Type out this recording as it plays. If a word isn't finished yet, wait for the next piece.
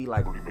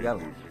like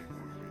yelling.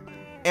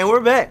 And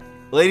we're back,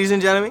 ladies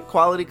and gentlemen.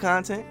 Quality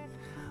content.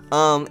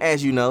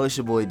 As you know, it's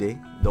your boy D,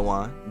 the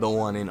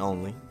one and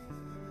only.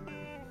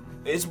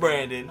 It's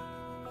Brandon.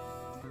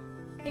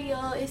 Hey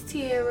y'all, it's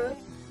Tiara.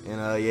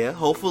 And yeah,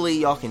 hopefully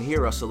y'all can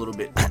hear us a little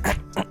bit,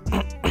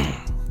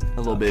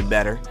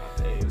 better.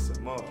 Hey,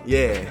 some more.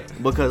 Yeah,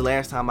 because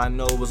last time I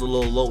know it was a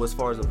little low as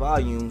far as the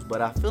volumes,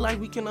 but I feel like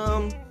we can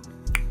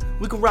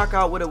rock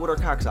out with it with our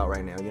cocks out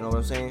right now. You know what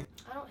I'm saying?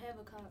 I don't have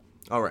a cock.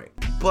 All right,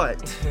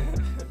 but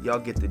y'all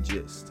get the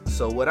gist.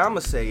 So what I'm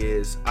gonna say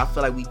is, I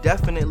feel like we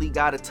definitely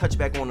gotta touch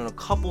back on a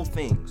couple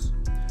things.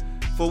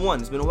 For one,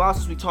 it's been a while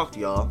since we talked to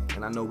y'all,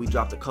 and I know we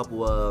dropped a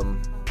couple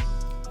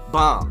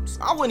bombs.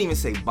 I wouldn't even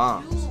say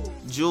bombs.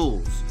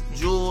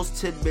 Jewels,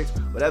 tidbits,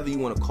 whatever you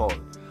want to call it.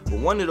 But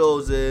one of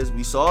those is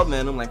we saw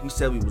Venom like we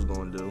said we was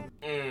gonna do.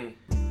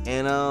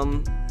 And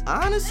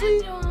honestly,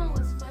 That joint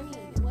was funny.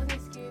 It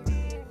wasn't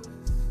scary.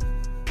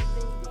 It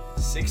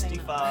was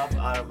 65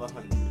 out of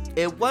 100.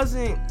 it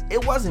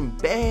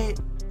wasn't bad,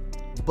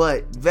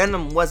 but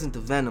Venom wasn't the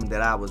Venom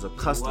that I was He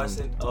accustomed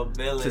wasn't a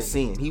villain. to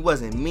seeing. He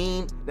wasn't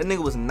mean. That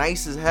nigga was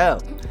nice as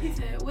hell. He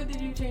said, "What did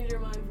you change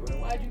your mind for?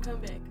 Why'd you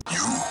come back?"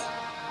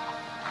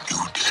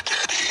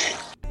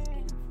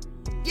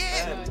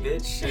 Yeah. That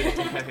bitch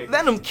shit.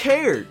 Venom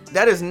cared.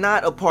 That is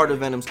not a part of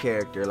Venom's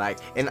character. Like,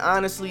 and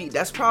honestly,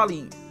 that's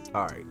probably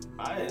all right.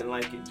 I didn't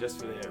like it just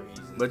for that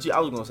reason. But I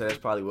was gonna say that's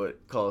probably what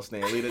caused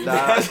Stan Lee to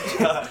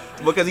die,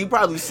 because he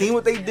probably seen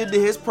what they did to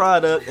his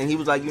product, and he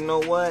was like, you know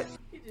what,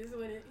 He just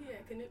went. He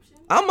had conniption.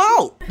 I'm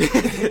out.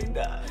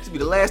 Nah. This be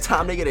the last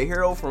time they get a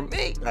hero from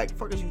me. Like,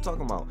 fuck is you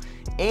talking about?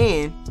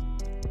 And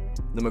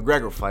the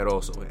McGregor fight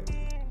also happened.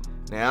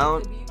 Now,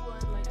 The big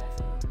one, like I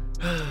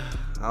said.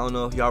 I don't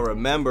know if y'all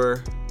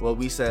remember what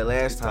we said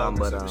last time,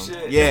 but talking some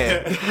shit.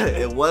 yeah,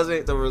 it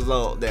wasn't the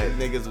result that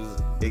niggas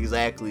was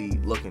exactly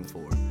looking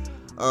for.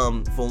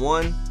 For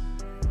one,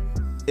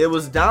 it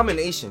was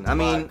domination. I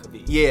mean,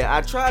 yeah,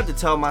 I tried to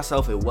tell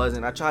myself it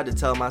wasn't. I tried to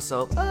tell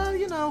myself,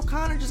 you know,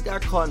 Conor just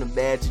got caught in a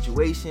bad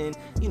situation,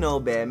 you know,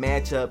 bad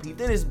matchup. He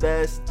did his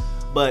best,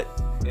 but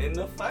In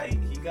the fight,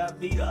 he got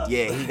beat up.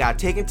 yeah, he got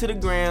taken to the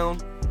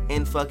ground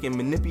and fucking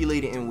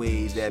manipulated in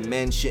ways that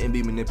men shouldn't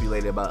be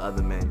manipulated by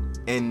other men.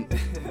 And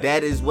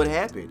that is what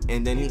happened.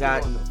 And then he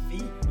got, on the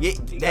feet. yeah,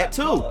 He that got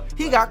too. caught.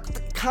 He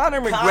got,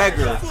 Conor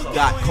McGregor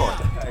got caught.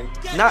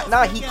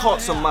 Not he caught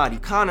somebody.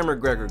 Conor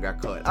McGregor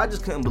got caught. I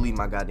just couldn't believe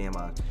my goddamn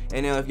eyes.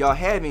 And then if y'all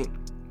haven't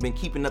been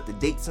keeping up to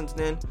date since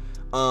then,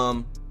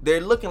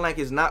 they're looking like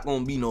it's not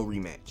gonna be no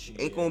rematch.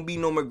 Ain't gonna be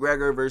no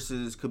McGregor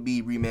versus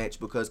Khabib rematch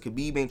because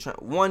Khabib ain't trying.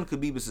 One,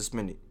 Khabib was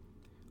suspended.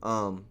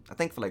 I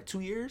think for like 2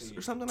 years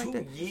or something like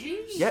that. 2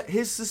 years? Yeah,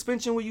 his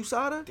suspension with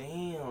USADA.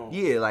 Damn.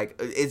 Yeah, like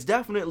it's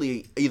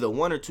definitely either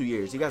 1 or 2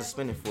 years. He got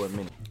suspended for a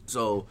minute.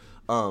 So,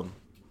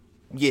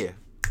 yeah,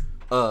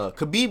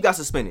 Khabib got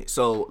suspended.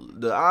 So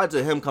the odds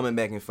of him coming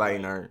back and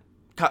fighting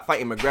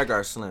McGregor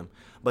are slim.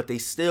 But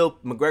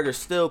McGregor's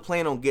still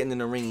planning on getting in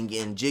the ring and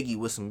getting jiggy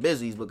with some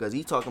busies because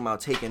he's talking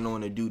about taking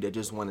on a dude that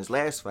just won his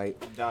last fight,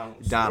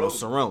 Donald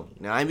Cerrone.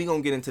 Now I ain't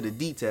gonna get into the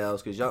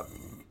details because y'all.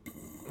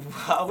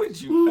 Why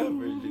would you ever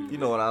do You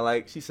know what I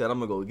like? She said, I'm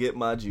gonna go get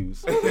my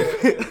juice.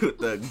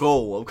 The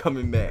goal of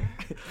coming back.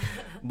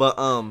 But,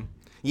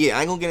 yeah,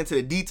 I ain't gonna get into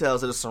the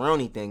details of the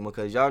Cerrone thing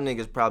because y'all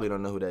niggas probably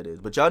don't know who that is.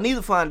 But y'all need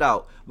to find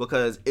out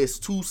because it's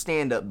 2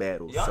 stand-up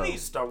battles. Y'all so. need to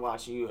start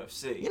watching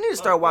UFC. You need to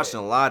start watching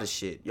a lot of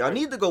shit. Y'all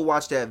need to go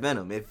watch that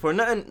Venom. If for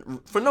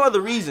no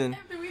other reason.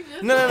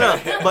 No.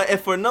 But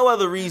if for no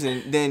other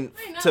reason than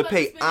to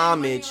pay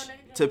homage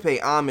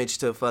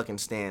to fucking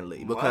Stan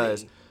Lee.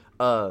 Because,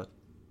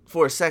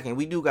 for a second,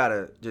 we do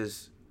gotta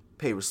just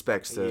pay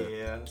respects to.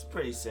 Yeah, it's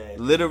pretty sad.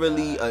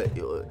 Literally,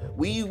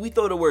 we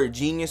throw the word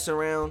genius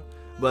around,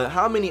 but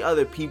how many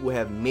other people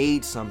have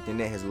made something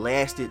that has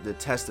lasted the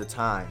test of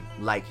time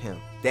like him?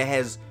 That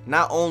has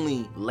not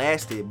only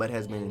lasted, but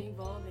has been,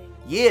 Evolving.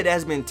 yeah,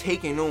 that's been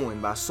taken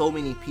on by so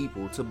many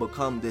people to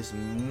become this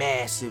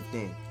massive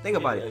thing. Think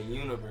about A it.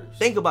 universe.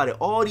 Think about it.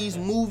 All these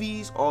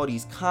movies, all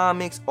these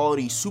comics, all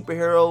these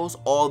superheroes,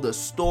 all the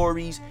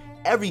stories,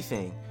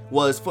 everything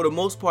was for the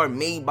most part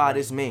made by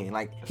this man.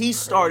 Like he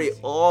started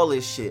all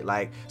this shit.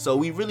 Like, so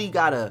we really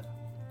gotta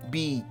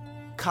be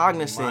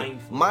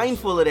cognizant,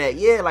 mindful of that.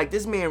 Yeah, like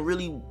this man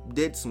really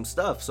did some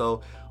stuff.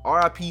 So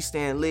R.I.P.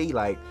 Stan Lee.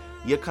 Like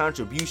your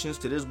contributions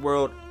to this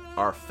world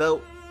are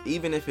felt,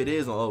 even if it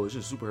is it's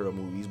just superhero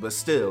movies. But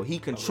still, he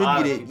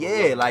contributed.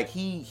 Yeah, like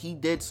he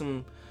did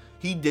some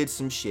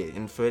shit,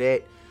 and for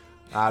that,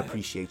 I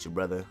appreciate you,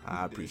 brother.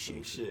 I appreciate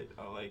you. Shit,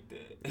 I like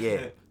that.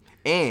 Yeah,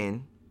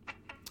 and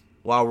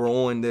while we're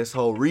on this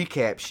whole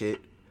recap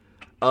shit,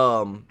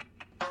 on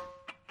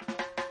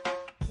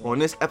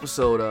this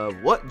episode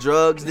of What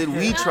Drugs Did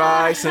We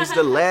Try Since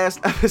the Last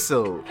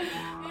Episode?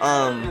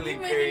 Really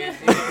crazy.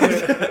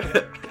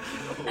 The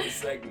whole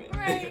segment.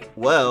 Right.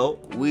 Well,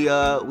 we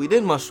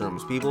did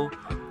mushrooms, people,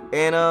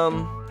 and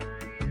I'm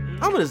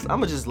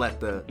gonna just let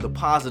the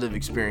positive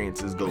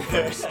experiences go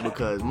first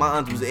because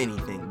mine was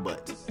anything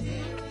but.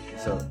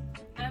 So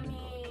I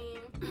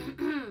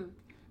mean,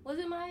 was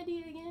it my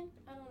idea again?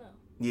 I don't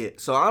Yeah,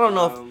 so I don't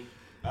know if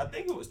I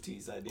think it was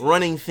T's idea.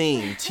 running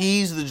theme,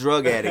 T's the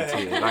drug addict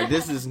here. Like,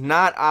 this is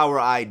not our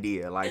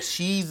idea. Like,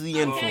 she's the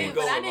Okay, influence.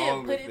 but I Go didn't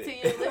along put with it to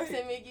it. your lips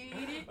and make you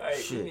eat it. Right,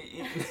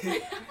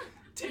 Shit.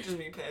 Teachers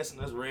be passing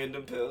us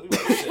random pills. We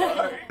like, shit, all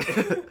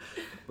right.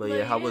 But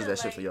yeah, how was that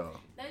shit for like,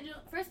 y'all?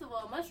 First of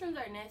all, mushrooms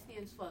are nasty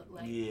as fuck.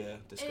 Like, Yeah,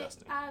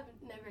 disgusting. I've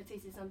never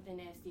tasted something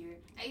nastier.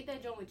 I ate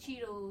that joint with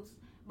Cheetos,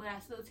 but I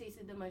still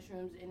tasted the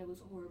mushrooms and it was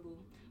horrible.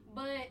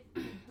 But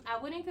I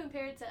wouldn't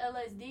compare it to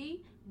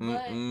LSD.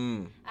 But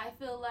I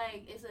feel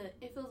like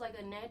it feels like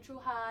a natural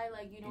high.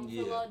 Like, you don't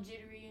feel all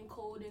jittery and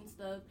cold and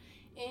stuff,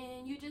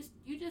 and you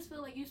just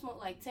feel like you smoke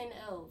like 10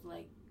 L's,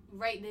 like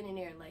right then and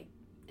there. Like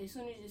as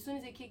soon as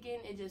it kick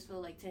in, it just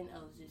feel like 10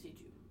 L's just hit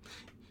you.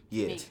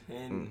 Yeah. Me.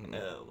 10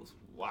 L's.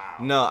 Wow.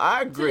 No,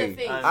 I agree.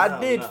 face. I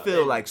did No.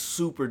 feel like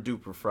super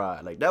duper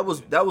fried. Like that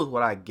was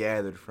what I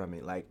gathered from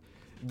it. Like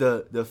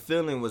the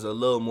feeling was a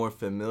little more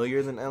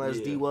familiar than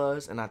LSD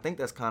was, and I think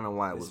that's kind of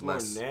why it It's was more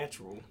less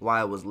natural.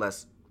 why it was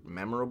less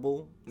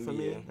memorable for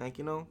me. Yeah. Like,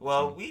 you know.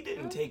 Well, we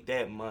didn't take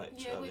that much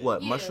Yeah, of it.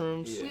 What,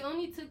 mushrooms? Yeah. We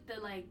only took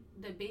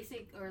the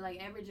basic or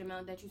like average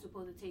amount that you're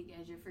supposed to take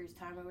as your first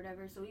time or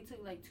whatever. So we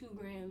took like 2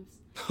 grams.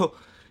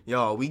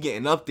 Y'all, we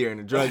getting up there in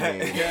the drug game.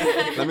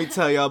 Let me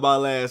tell y'all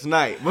about last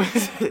night.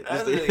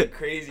 That's really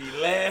crazy.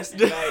 Last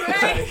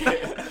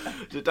night.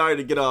 Just started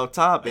to get off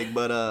topic,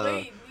 but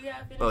Wait, we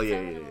gotta finish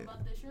telling them about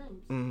the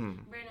shrooms.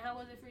 Brandon, how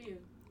was it for you?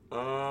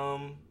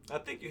 I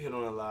think you hit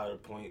on a lot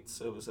of points.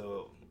 It was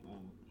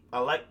I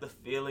like the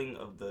feeling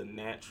of the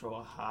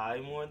natural high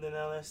more than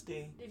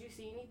LSD. Did you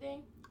see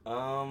anything?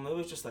 It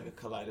was just like a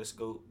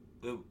kaleidoscope.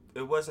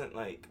 It wasn't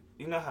like,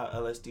 you know how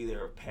LSD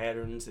there are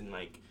patterns and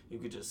like you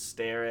could just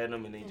stare at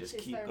them and they And just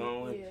shit keep started-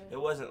 going. yeah.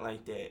 It wasn't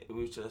like that. It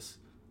was just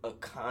a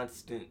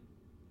constant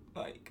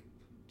like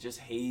just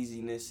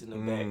haziness in the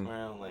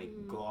background, like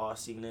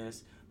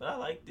glossiness. But I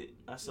liked it.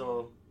 I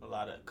saw a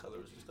lot of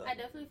colors and stuff. I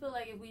definitely feel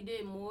like if we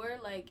did more,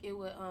 like it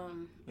would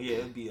Yeah,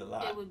 it'd be a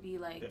lot. it would be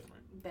like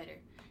different. better.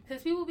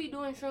 Cause people be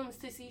doing shrooms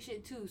to see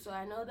shit too, so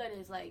I know that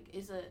it's like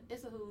it's a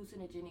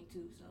hallucinogenic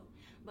too. So,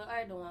 but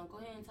alright, Dewan, go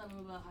ahead and tell them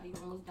about how you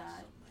almost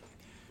died.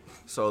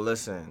 So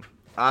listen,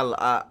 I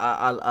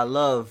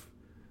love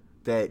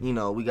that, you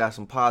know, we got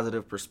some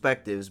positive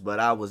perspectives, but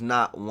I was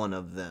not one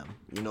of them.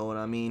 You know what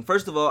I mean?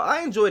 First of all,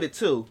 I enjoyed it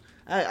too.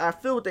 I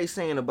feel what they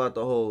saying about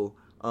the whole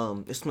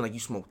it smell like you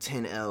smoke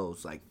 10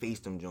 L's, like face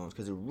them Jones,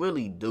 because it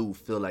really do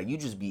feel like you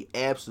just be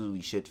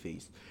absolutely shit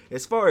faced.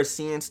 As far as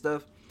seeing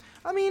stuff,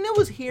 I mean, it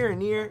was here and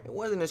there. It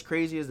wasn't as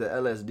crazy as the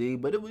LSD,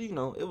 but it was, you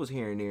know, it was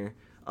here and there.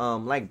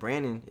 Like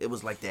Brandon, it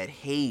was like that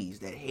haze.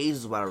 That haze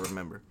is what I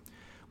remember.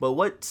 But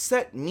what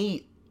set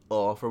me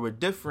off, or what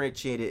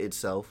differentiated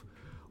itself,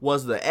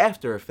 was the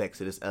after effects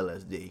of this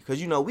LSD. Because,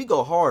 you know, we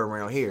go hard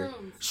around here.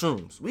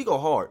 Shrooms. We go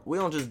hard. We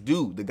don't just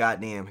do the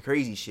goddamn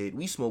crazy shit.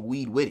 We smoke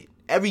weed with it.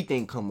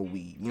 Everything come with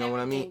weed. You know what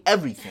I mean?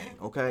 Everything,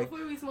 okay?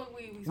 Before we smoke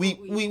weed, we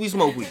smoke weed. We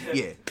smoke weed,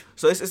 yeah.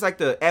 So it's like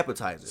the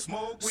appetizer.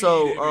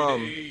 So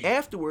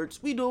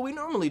afterwards, we do what we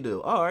normally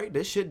do. All right,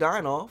 this shit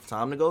dying off.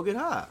 Time to go get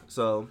high.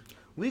 So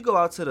we go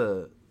out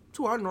to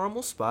our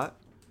normal spot.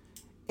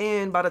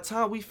 And by the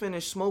time we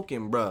finish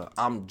smoking, bruh,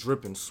 I'm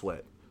dripping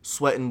sweat.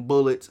 Sweating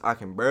bullets. I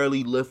can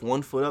barely lift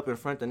one foot up in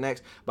front of the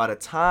next. By the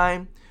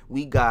time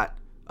we got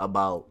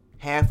about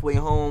halfway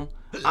home,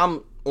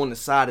 I'm on the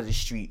side of the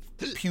street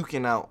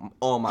puking out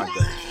all my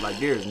guts. Like,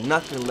 there's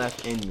nothing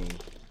left in me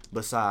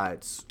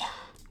besides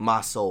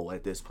my soul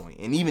at this point.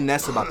 And even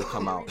that's about to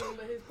come out.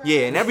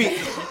 Yeah,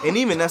 and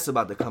even that's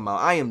about to come out.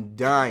 I am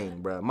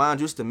dying, bruh. Mind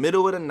you, it's the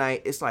middle of the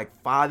night. It's like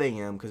 5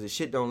 a.m. because the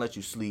shit don't let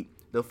you sleep.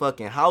 The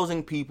fucking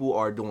housing people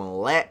are doing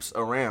laps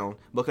around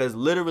because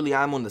literally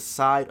I'm on the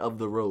side of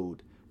the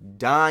road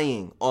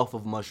dying off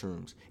of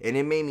mushrooms. And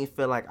it made me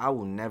feel like I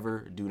will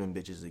never do them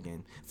bitches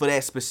again. For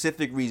that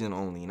specific reason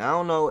only. And I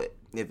don't know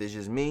if it's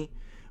just me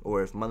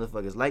or if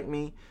motherfuckers like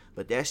me,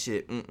 but that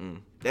shit,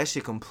 that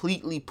shit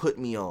completely put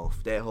me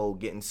off. That whole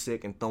getting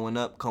sick and throwing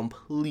up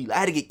completely. I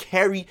had to get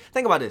carried.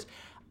 Think about this.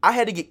 I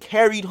had to get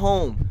carried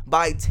home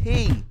by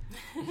T.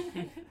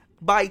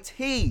 By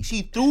T.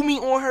 She threw me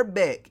on her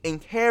back and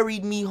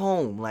carried me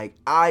home. Like,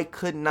 I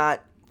could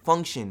not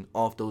function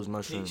off those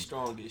mushrooms. He's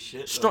strong as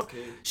shit. Strong.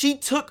 Okay. She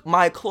took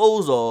my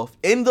clothes off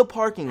in the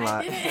parking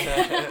lot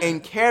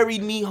and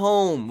carried me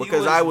home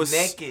because I was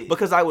naked.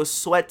 because I was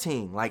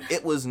sweating. Like,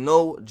 it was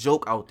no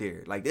joke out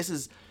there. Like, it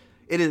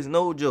is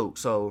no joke.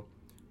 So,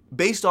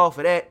 based off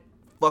of that,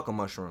 fuck a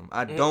mushroom.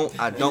 I don't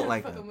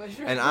like them.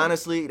 And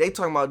honestly, they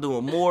talking about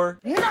doing more.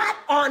 Not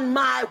on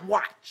my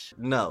watch.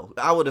 No,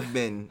 I would have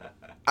been.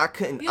 I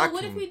couldn't. Yo, I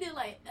what if couldn't. we did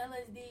like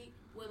LSD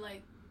with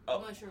like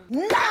mushrooms?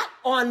 Not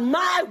on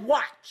my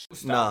watch.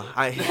 No,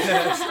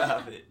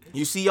 Stop it.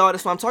 You see, y'all,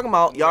 that's what I'm talking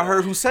about. Y'all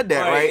heard who said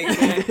that, right?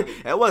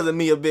 Right. That wasn't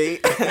me, a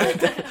big.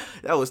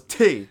 That was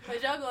T.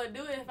 But y'all gonna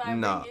do it if I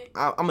No, bring it?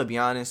 I'm gonna be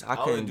honest. I I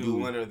couldn't would do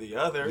one or the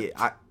other.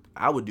 Yeah,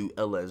 I would do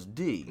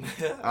LSD.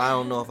 I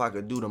don't know if I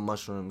could do the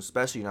mushrooms,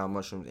 especially not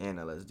mushrooms and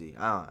LSD.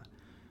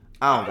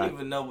 I don't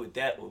even know what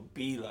that would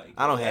be like.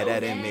 I don't have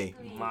that in me.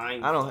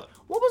 Mind I don't. fuck.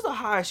 What was the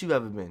highest you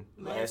ever been?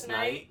 Last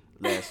night.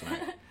 Last night.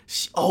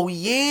 Oh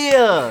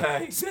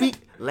yeah.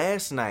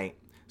 Last night.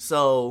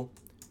 So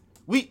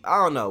I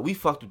don't know. We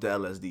fucked with the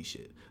LSD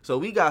shit. So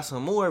we got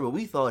some more, but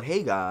we thought,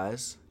 hey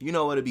guys, you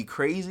know what'd be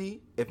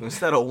crazy if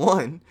instead of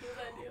one,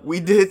 we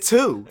did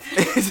two.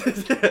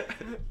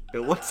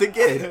 And once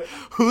again,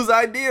 whose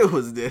idea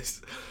was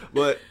this?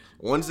 But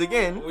once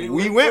again,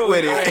 we went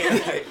with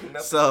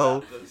it.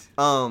 So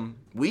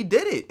we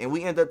did it, and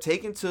we ended up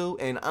taking two.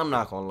 And I'm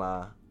not gonna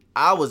lie,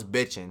 I was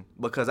bitching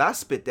because I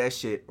spit that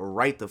shit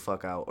right the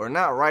fuck out. Or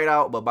not right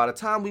out, but by the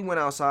time we went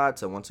outside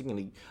to, once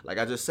again, like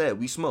I just said,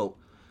 we smoked.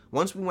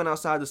 Once we went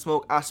outside to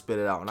smoke, I spit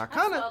it out. And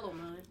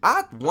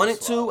I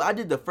wanted to. I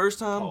did the first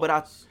time, but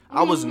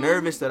I was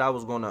nervous that I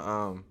was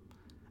gonna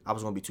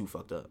be too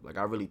fucked up. Like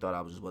I really thought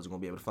I wasn't gonna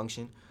be able to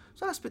function.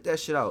 So I spit that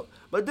shit out.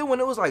 But then when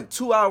it was like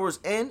 2 hours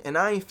in and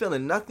I ain't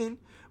feeling nothing,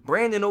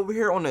 Brandon over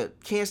here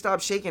can't stop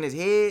shaking his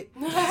head.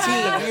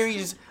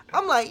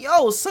 I'm like,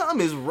 yo,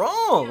 something is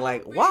wrong.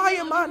 Like, why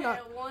am I not?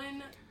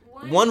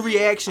 One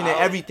reaction to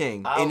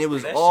everything, and it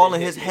was all in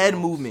his head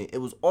movement. It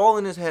was all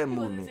in his head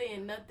movement. He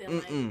wasn't saying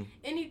nothing. Like,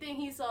 anything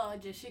he saw,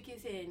 just shook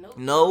his head. Nope.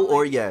 No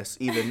or yes.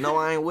 Either no,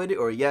 I ain't with it,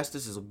 or yes,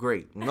 this is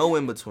great. No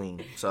in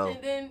between. So.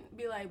 And then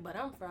be like, but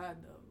I'm fried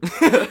though.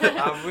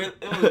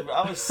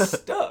 I was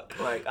stuck.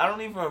 Like I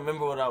don't even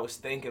remember what I was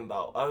thinking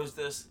about. I was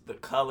just the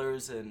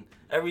colors and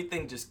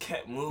everything just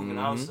kept moving.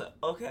 I was like,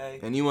 okay.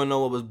 And you wanna know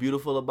what was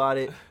beautiful about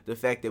it? The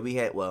fact that we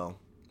had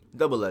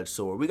double-edged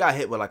sword. We got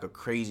hit with like a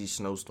crazy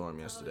snowstorm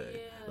yesterday.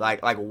 Oh, yeah.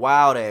 Like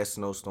wild ass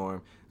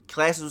snowstorm.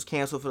 Classes was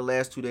canceled for the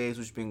last 2 days,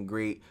 which has been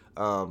great.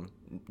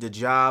 The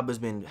job has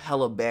been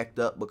hella backed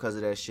up because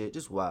of that shit.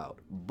 Just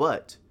wild.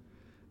 But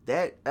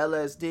that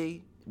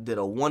LSD did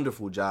a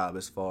wonderful job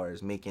as far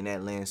as making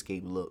that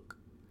landscape look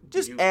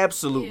just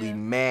absolutely I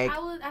goddamn like I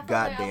was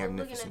magnificent.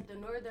 looking at the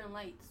northern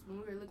lights when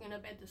we were looking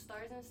up at the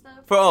stars and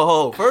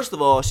stuff. First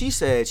of all, she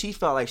said she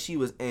felt like she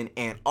was in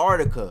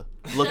Antarctica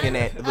looking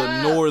at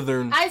the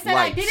northern lights. I said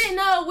I didn't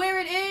know where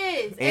it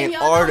is, and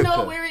y'all Antarctica. don't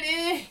know where it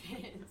is.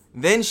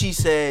 Then she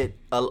said,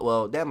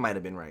 well, that might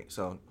have been right,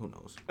 so who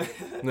knows. I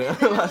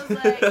was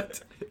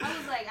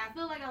like, I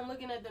feel like I'm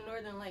looking at the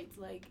northern lights,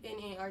 like in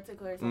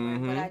Antarctica or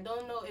something, but I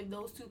don't know if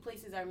those two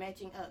places are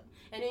matching up.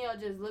 And then y'all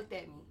just looked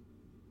at me.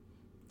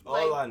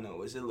 All I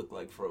know is it looked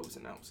like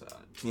Frozen outside.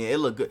 Yeah, it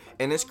looked good.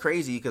 And it's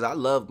crazy because I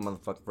love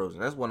motherfucking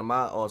Frozen. That's one of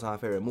my all-time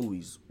favorite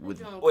movies.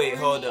 Wait,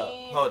 hold up.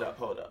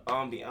 I'm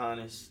gonna be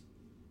honest.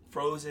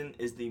 Frozen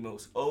is the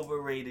most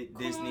overrated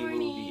Disney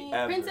movie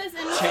ever. Princess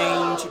and the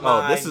Change Frog.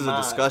 my this is a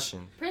mind.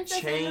 discussion.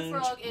 Princess and the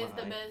Frog is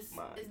the best.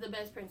 mind. Is the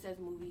best princess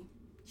movie.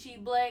 She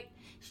black.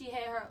 She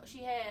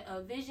had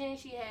a vision.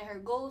 She had her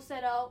goals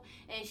set out,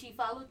 and she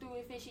followed through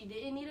with it. She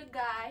didn't need a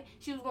guy.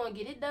 She was gonna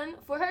get it done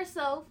for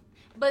herself.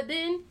 But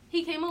then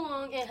he came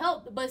along and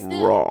helped. But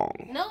still, Wrong.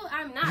 No,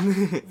 I'm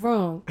not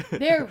wrong.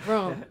 They're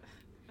wrong.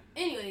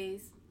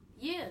 Anyways,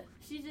 yeah,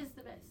 she's just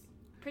the best.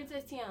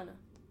 Princess Tiana.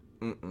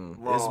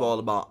 It's all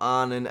about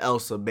Anna and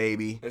Elsa,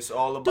 baby. It's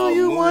all about. Do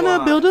you Mulan,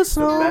 wanna build a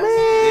snowman? the best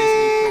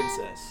Disney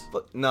princess.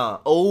 But nah.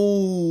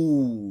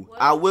 Oh,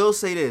 What? I will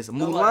say this: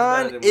 better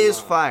Mulan than is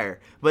Mulan. fire,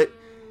 but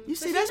you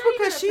see, she's that's not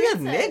because she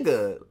even a a princess.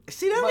 nigga.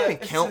 See, that don't even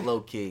count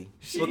low key.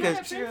 She's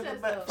Because not a princess,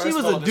 though. she was First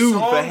of a all, the dude for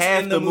songs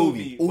half in the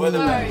movie. were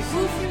the Ooh. best.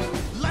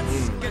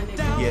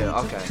 Yeah,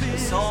 okay. The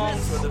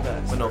songs were the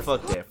best. But no,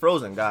 fuck that.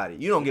 Frozen got it.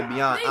 You don't get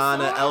beyond They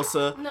Anna, saw-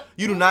 Elsa. No.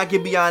 You do not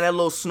get beyond that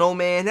little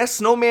snowman. That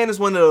snowman is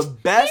one of the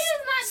best He is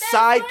not that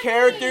side funny.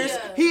 characters.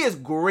 He is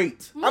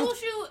great.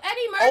 Mushu,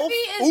 Eddie Murphy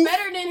is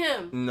better than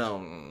him.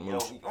 No. Yo.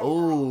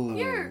 Oh.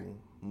 Here.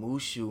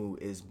 Mushu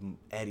is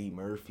Eddie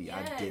Murphy.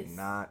 I did Yes.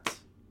 not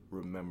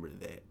remember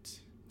that.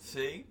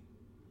 See?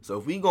 So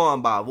if we go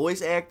on by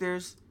voice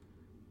actors,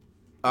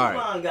 all right.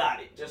 Mulan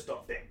got it. Just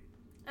off that.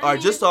 All right,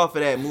 just off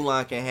of that,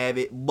 Mulan can have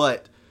it.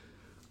 But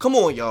come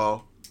on,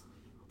 y'all.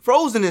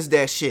 Frozen is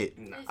that shit.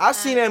 I've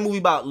seen that movie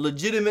about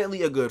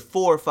legitimately a good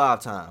 4 or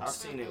 5 times. I've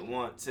seen it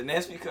once, and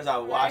that's because I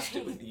watched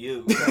it with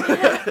you.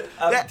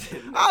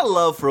 I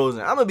love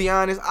Frozen. I'm gonna be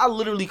honest. I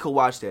literally could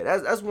watch that.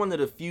 That's one of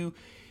the few.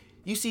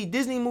 You see,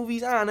 Disney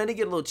movies, I don't know, they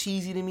get a little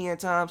cheesy to me at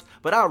times,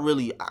 but I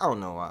don't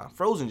know why.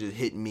 Frozen just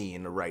hit me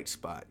in the right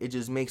spot. It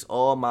just makes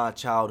all my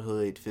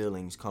childhood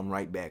feelings come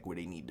right back where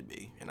they need to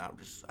be, and I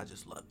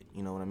just love it.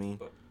 You know what I mean?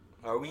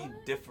 Are we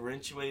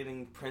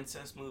differentiating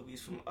princess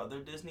movies from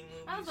other Disney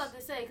movies? I was about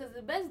to say, because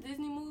the best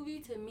Disney movie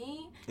to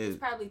me is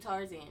probably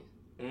Tarzan.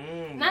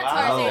 Not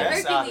wow.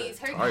 Tarzan, That's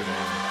Hercules.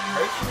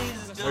 Hercules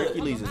is good.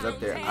 Hercules is up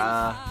there.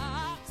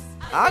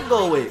 I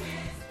go with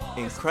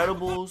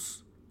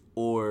Incredibles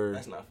or.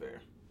 That's not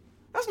fair.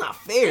 That's not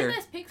fair.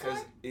 That's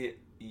Pixar?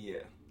 Yeah.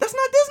 That's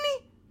not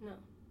Disney. No.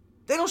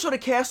 They don't show the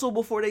castle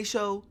before they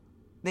show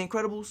The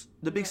Incredibles,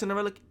 the big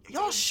Cinderella.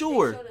 Y'all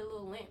sure? They showed a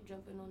little lamp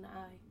jumping on the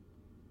eye.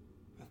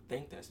 I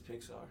think that's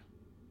Pixar.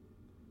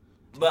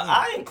 But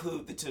I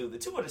include the two. The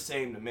two are the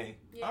same to me.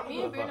 Yeah,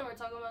 me and Brandon were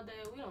talking about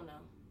that. We don't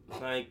know.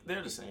 Like,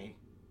 they're the same.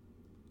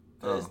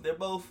 Because they're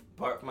both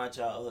part of my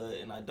childhood,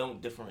 and I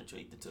don't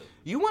differentiate the two.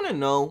 You want to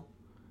know,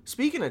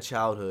 speaking of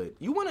childhood,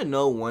 you want to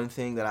know one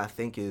thing that I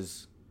think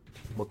is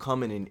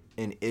becoming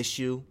an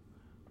issue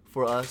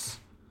for us?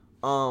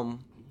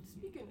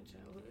 Speaking of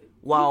childhood.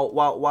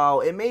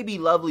 While it may be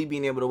lovely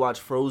being able to watch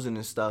Frozen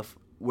and stuff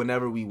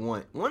whenever we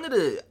want,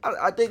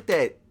 I think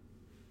that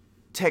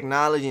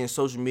technology and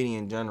social media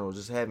in general is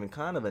just having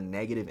kind of a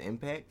negative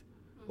impact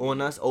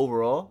on us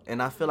overall,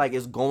 and I feel like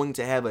it's going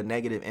to have a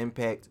negative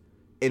impact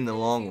in the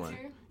long run.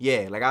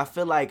 Yeah, like I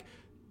feel like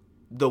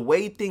the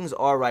way things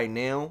are right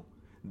now,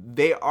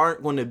 they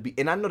aren't going to be,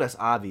 and I know that's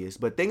obvious,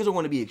 but things are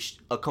going to be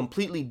a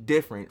completely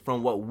different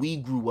from what we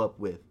grew up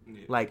with.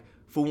 Yeah. Like,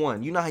 for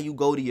one, you know how you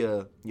go to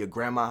your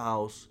grandma's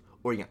house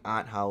or your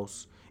aunt's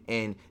house,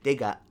 and they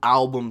got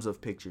albums of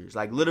pictures,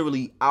 like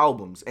literally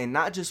albums, and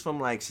not just from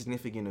like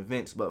significant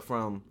events, but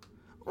from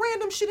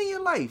random shit in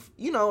your life.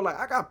 You know, like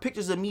I got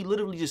pictures of me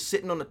literally just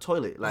sitting on the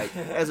toilet, like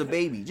as a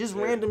baby, just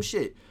random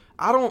shit.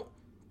 I don't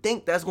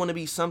think that's going to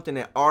be something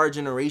that our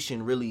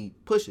generation really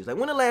pushes. Like,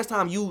 when the last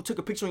time you took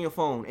a picture on your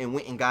phone and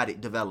went and got it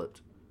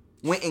developed?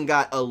 Went and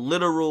got a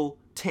literal,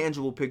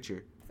 tangible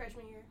picture?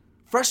 Freshman year.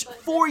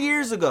 4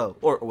 years ago.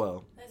 Or,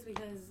 well. That's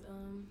because,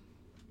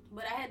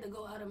 but I had to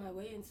go out of my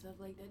way and stuff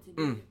like that to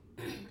do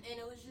it. And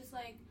it was just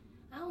like,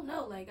 I don't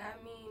know. Like, I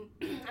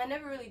mean, I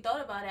never really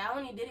thought about it. I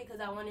only did it because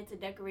I wanted to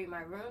decorate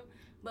my room.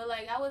 But,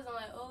 like, I wasn't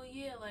like, oh,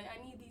 yeah, like,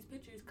 I need these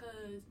pictures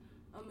because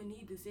I'm gonna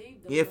need to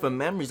save them. Yeah, for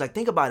memories. Like,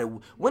 think about it.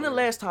 When the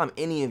last time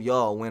any of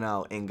y'all went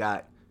out and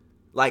got,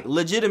 like,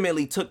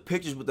 legitimately took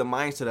pictures with the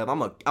mindset of, I'm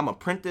gonna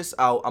print this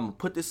out, I'm gonna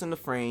put this in the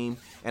frame,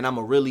 and I'm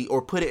gonna really,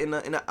 or put it in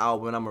the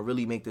album, and I'm gonna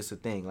really make this a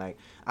thing. Like,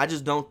 I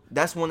just don't,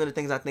 that's one of the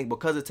things I think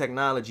because of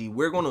technology,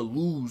 we're gonna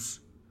lose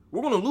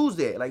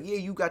that. Like, yeah,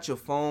 you got your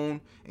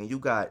phone, and you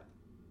got,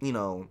 you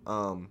know,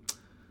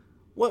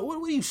 what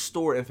do you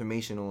store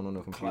information on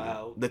the computer?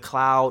 Cloud. The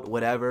cloud,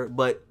 whatever,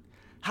 but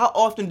how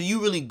often do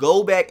you really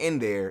go back in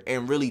there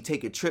and really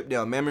take a trip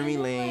down memory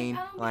lane?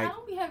 I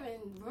don't be having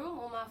room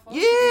on my phone.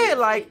 Yeah,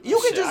 like you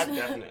could I just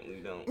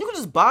definitely don't. you could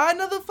just buy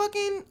another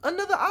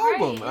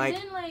album. Right, like,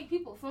 and then like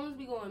people's phones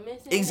be going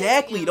missing.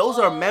 exactly, those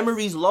are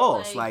memories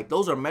lost. Like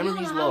those are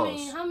memories you don't know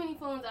lost. how many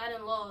phones I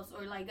done lost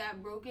or like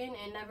got broken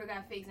and never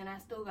got fixed, and I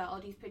still got all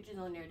these pictures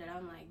on there that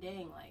I'm like,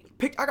 dang,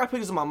 like. I got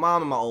pictures of my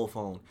mom and my old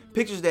phone.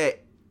 Pictures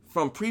that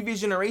from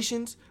previous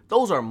generations,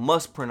 those are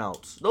must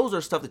printouts. Those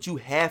are stuff that you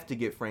have to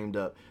get framed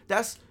up.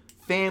 That's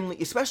family,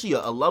 especially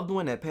a loved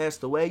one that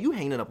passed away. You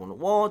hang it up on the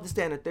wall, this,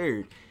 that, and the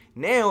third.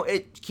 Now,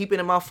 keep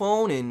it in my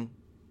phone, and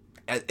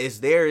it's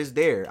there.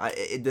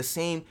 The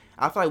same.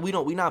 I feel like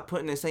we're not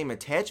putting the same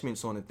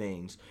attachments on the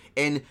things,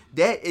 and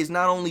that is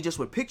not only just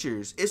with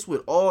pictures. It's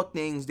with all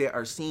things that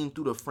are seen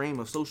through the frame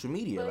of social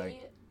media. But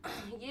like,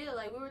 yeah,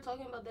 like we were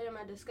talking about that in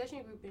my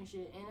discussion group and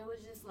shit, and it was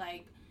just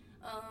like,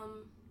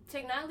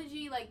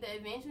 technology, like the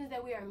advancements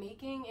that we are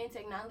making in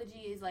technology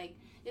is like,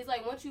 it's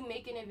like once you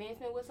make an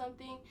advancement with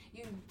something,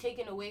 you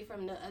taken away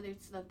from the other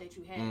stuff that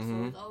you have.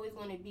 So it's always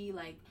going to be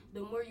like, the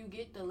more you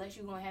get, the less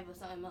you're going to have of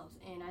something else.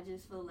 And I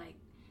just feel like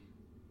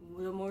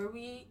the more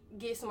we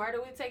get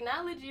smarter with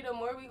technology, the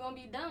more we're going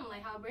to be dumb.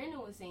 Like how Brandon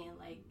was saying,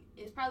 like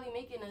it's probably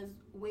making us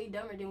way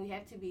dumber than we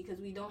have to be because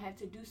we don't have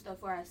to do stuff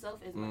for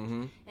ourselves as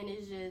much. And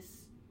it's just,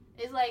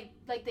 it's like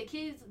the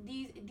kids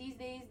these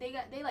days,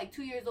 they like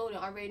 2 years old and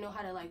already know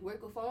how to like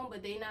work a phone,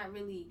 but they not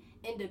really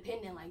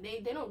independent. Like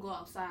they don't go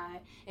outside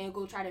and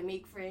go try to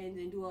make friends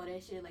and do all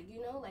that shit. Like, you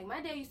know, like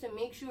my dad used to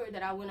make sure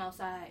that I went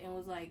outside and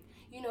was like,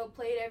 you know,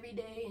 played every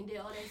day and did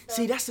all that stuff.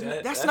 See,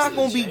 that's not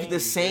gonna be the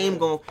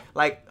same.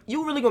 Like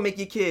you really gonna make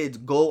your kids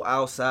go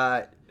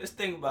outside? Let's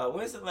think about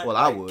when's the last. Well,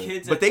 I would,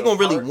 kids but they gonna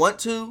really want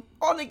to.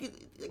 All niggas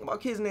think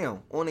about kids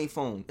now on their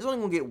phone. It's only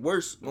gonna get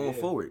worse going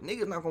forward.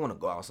 Niggas not gonna wanna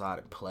go outside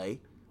and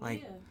play.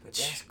 Like, but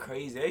that's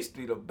crazy. They used to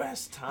be the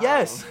best time.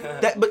 Yes,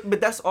 but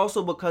that's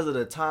also because of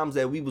the times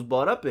that we was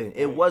brought up in.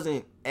 It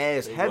wasn't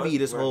as heavy.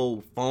 This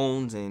whole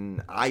phones and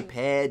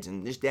iPads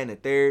and this, that, and the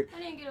third. I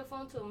didn't get a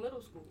phone till middle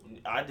school.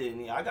 I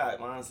didn't. I got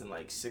mine in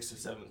like 6th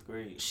or 7th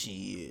grade.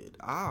 Shit.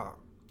 No,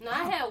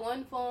 I had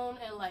one phone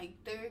in like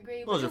 3rd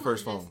grade. What was your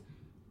first phone?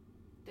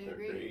 3rd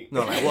grade.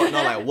 No, like what?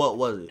 No, like what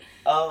was it?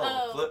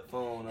 Flip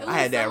phone. I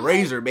had that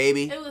Razor,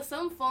 baby. It was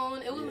some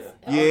phone. It was.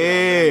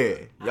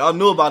 Yeah. Y'all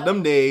know about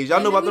them days.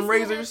 Y'all know about them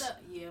Razors?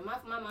 Yeah, my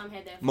mom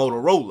had that phone.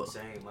 Motorola.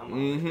 Same. My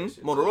mom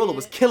Motorola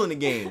was killing the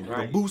game.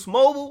 Right. The Boost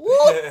Mobile.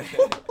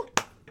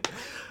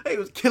 They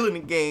was killing the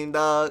game,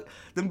 dog.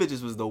 Them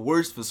bitches was the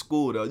worst for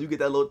school, though. You get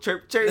that little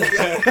chirp.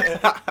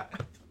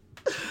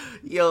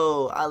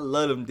 Yo, I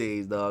love them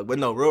days, dog. But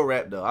no, real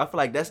rap, though. I feel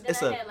like I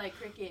had like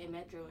Cricket and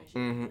Metro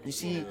and shit. You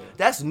see,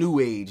 that's new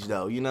age,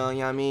 though. You know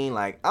what I mean?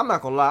 Like, I'm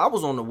not gonna lie. I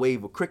was on the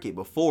wave of Cricket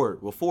before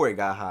it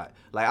got hot.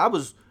 Like,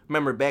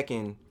 remember back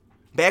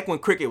when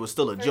Cricket was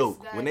still a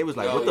joke. When they was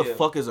like, what the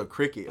fuck is a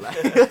Cricket? Like,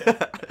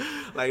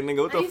 like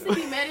nigga, what the fuck? I used to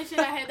be mad as shit.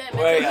 I had that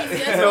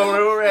Metro. No,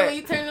 real rap. And when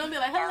you turn it on, be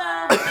like,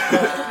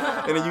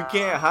 hello. And then you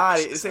can't hide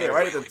it. It say it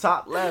right at the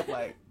top left,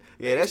 like,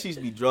 Yeah, that shit used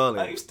to be drawing.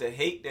 I used to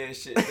hate that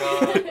shit,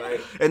 dog.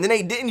 Like, and then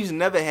they didn't used to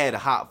never had a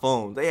hot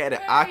phone. They had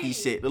an Aki Right.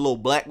 shit, the little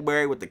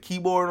BlackBerry with the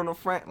keyboard on the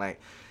front. Like,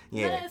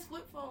 yeah. That ass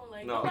flip phone,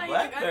 like no, nobody even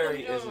got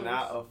BlackBerry them is Jones.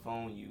 not a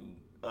phone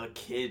a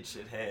kid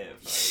should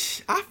have.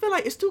 Like, I feel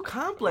like it's too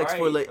complex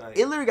for Right, like, like-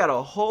 it literally got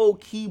a whole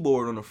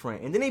keyboard on the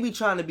front, and then they be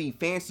trying to be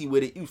fancy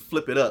with it. You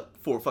flip it up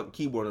for a fucking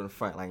keyboard on the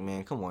front. Like,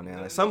 man, come on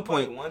now. At some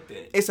nobody point, want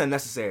that. it's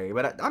unnecessary.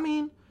 But I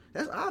mean,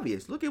 that's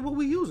obvious. Look at what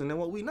we using and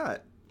what we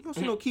not. You don't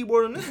see no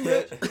keyboard on this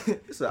bitch.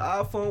 It's an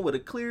iPhone with a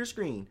clear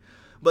screen.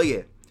 But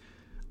yeah,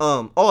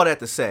 all that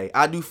to say,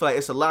 I do feel like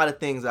it's a lot of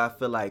things. I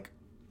feel like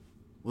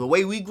the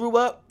way we grew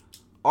up,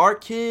 our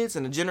kids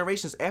and the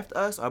generations after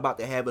us are about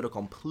to have it a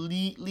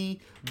completely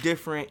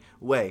different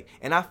way.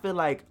 And I feel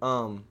like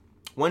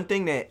one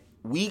thing that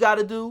we got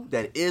to do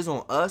that is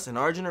on us and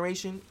our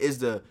generation is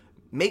to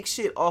make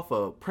shit off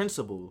of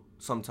principle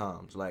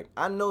sometimes. Like,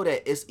 I know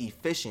that it's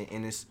efficient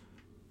and it's,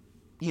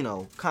 you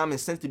know, common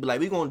sense to be like,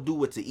 we're going to do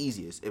what's the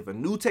easiest. If a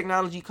new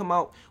technology come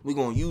out, we're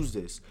going to use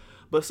this.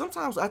 But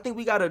sometimes I think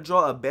we got to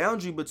draw a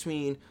boundary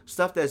between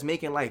stuff that's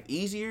making life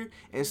easier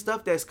and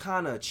stuff that's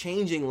kind of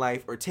changing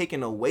life or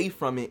taking away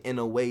from it in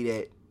a way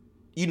that,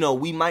 you know,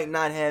 we might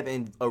not have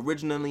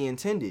originally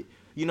intended.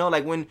 You know,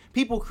 like when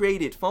people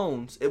created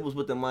phones, it was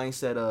with the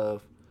mindset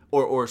of,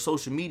 or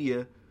social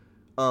media,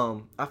 I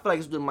feel like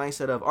it's with the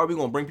mindset of, are we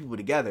going to bring people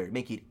together,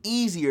 make it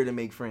easier to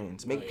make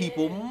friends, make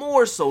people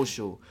more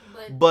social.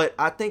 But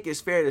I think it's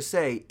fair to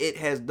say it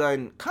has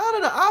done kind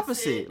of the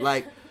opposite.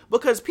 Like,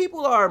 because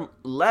people are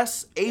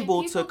less able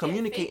And people to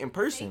communicate get in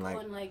person. fake Like,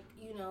 on, like,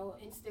 you know,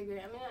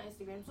 Instagram. I mean, not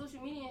Instagram,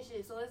 social media and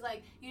shit. So it's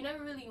like you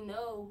never really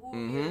know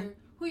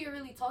who you're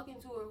really talking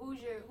to or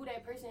who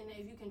that person is,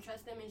 if you can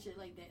trust them and shit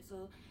like that.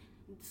 So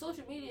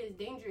social media is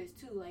dangerous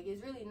too. Like,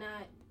 it's really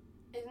not.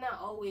 It's not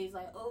always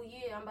like, oh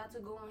yeah, I'm about to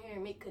go on here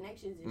and make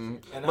connections and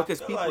shit. And I because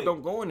feel people like-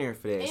 don't go in there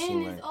for that. And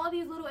Seem there's like all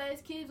these little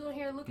ass kids on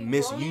here looking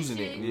misusing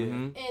grown it. and shit.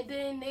 Mhm. And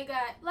then they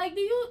got like,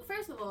 do you?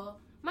 First of all,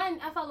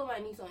 I follow my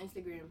niece on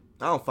Instagram.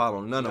 I don't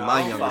follow none of No, my I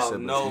don't younger follow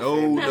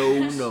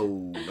siblings.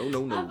 no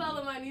No. I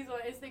follow my niece on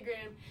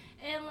Instagram,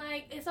 and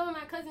like, and some of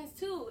my cousins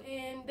too,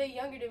 and they're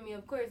younger than me,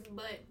 of course.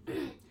 But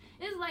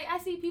it's like I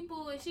see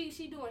people, and she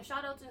doing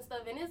shout outs and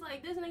stuff, and it's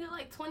like this nigga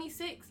like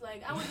 26.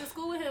 Like, I went to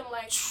school with him.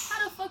 Like,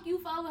 how the fuck you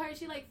follow her?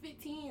 She like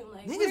 15.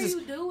 Like, Niggas what are is-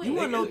 you doing? you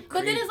wanna know-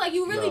 But then it's like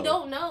you really Yo.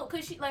 don't know,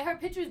 cause she like her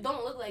pictures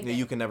don't look like Yeah, that.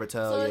 you can never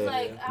tell. So yeah. it's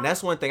like, And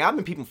that's one thing I've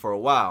been peeping for a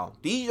while.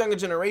 These younger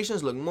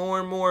generations look more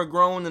and more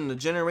grown than the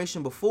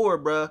generation before,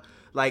 bruh.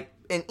 Like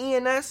in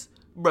ENS,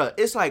 bruh,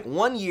 it's like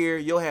 1 year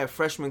you'll have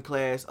freshman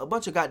class, a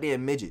bunch of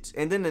goddamn midgets,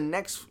 and then the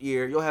next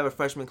year you'll have a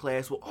freshman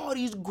class with all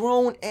these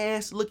grown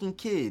ass looking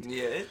kids.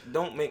 Yeah, it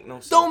don't make no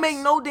sense. Don't make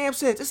no damn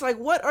sense. It's like,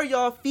 what are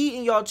y'all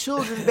feeding y'all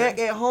children back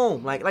at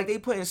home? Like they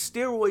putting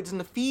steroids in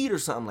the feed or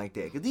something like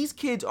that. Cause these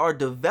kids are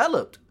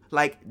developed.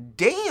 Like,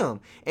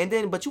 damn. And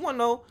then, but you wanna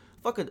know,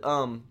 I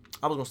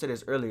was gonna say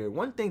this earlier.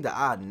 One thing that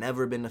I've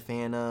never been a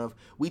fan of,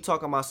 we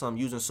talking about some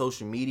using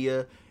social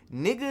media.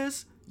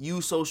 Niggas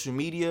use social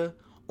media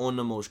on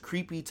the most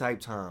creepy type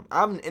time.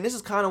 And this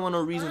is kind of one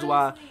of the reasons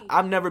why Honestly.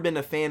 I've never been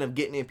a fan of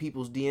getting in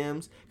people's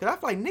DMs. Cause I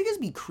feel like niggas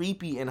be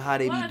creepy in how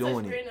they Why be I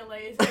doing touch it. Brandon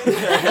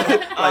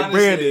like Like, Honestly.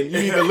 Brandon, you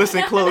need to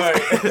listen close.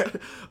 Right.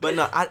 But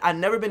no, I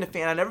never been a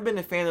fan. I never been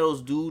a fan of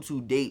those dudes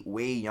who date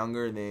way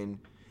younger than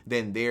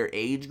their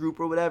age group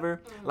or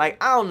whatever.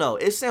 Like, I don't know,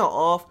 it sound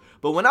off.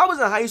 But when I was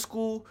in high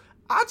school,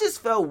 I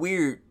just felt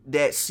weird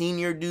that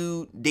senior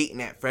dude dating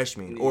that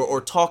freshman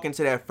or talking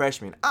to that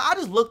freshman. I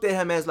just looked at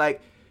him as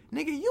like,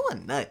 nigga, you a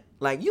nut.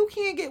 Like, you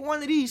can't get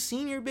one of these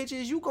senior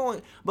bitches. You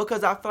going,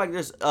 because I feel like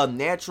there's a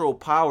natural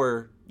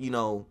power, you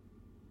know,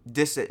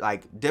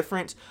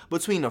 difference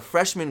between a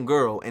freshman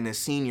girl and a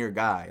senior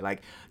guy.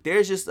 Like,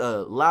 there's just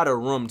a lot of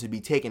room to be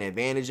taken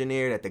advantage in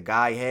there that the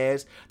guy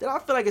has that I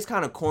feel like it's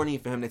kind of corny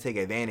for him to take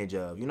advantage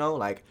of, you know?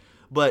 Like,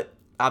 but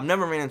I've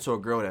never ran into a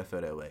girl that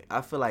felt that way.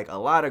 I feel like a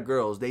lot of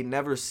girls, they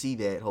never see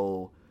that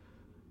whole,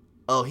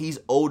 oh, he's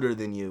older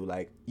than you.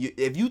 Like,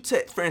 if you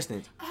for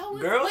instance,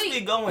 Girls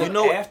be going you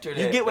know, after that.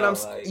 you get what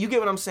though, you get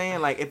what I'm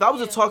saying. Like, if I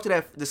was to talk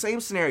to the same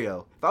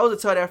scenario, if I was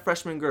to tell that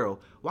freshman girl,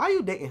 why are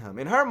you dating him?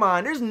 In her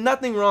mind, there's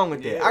nothing wrong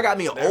with that. Yeah, I got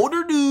me an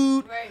older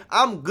dude. Right.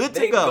 I'm good to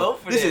They go. go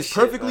for This that is shit,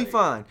 perfectly like-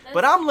 fine.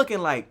 But I'm looking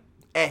like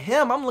at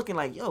him. I'm looking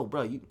like, yo,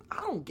 bro,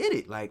 I don't get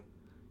it. Like,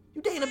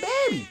 you dating a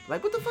baby?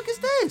 Like, what the fuck is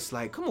this?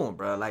 Like, come on,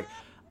 bro. Like,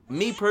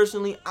 me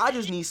personally, I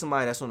just need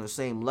somebody that's on the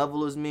same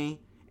level as me.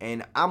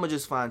 And I'ma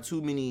just find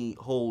too many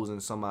holes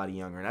in somebody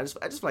younger, and I just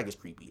feel like it's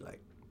creepy. Like,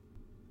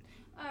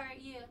 Alright,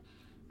 yeah,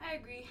 I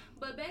agree.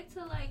 But back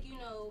to, like, you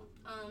know,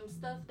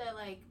 stuff that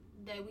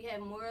we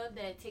have more of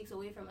that takes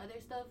away from other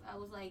stuff. I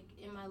was like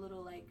in my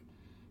little like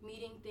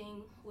meeting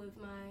thing with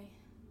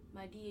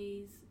my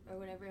DAs or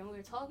whatever, and we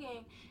were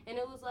talking, and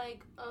it was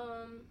like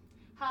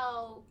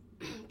how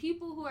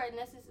people who are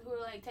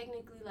like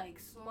technically like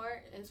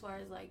smart as far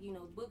as like, you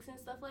know, books and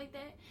stuff like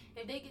that,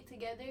 if they get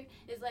together,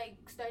 it's like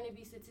starting to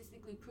be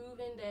statistically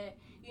proven that,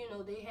 you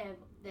know,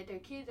 that their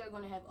kids are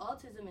going to have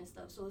autism and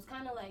stuff. So it's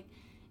kind of like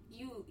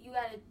you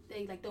gotta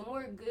think like the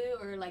more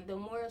good or like the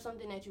more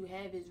something that you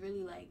have is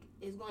really like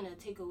is going to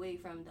take away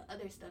from the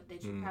other stuff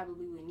that you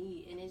probably would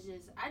need. And it's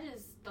just I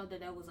just thought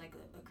that was like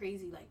a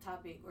crazy like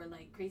topic or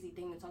like crazy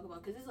thing to talk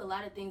about, because there's a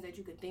lot of things that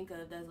you could think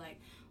of that's like,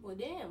 well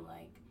damn,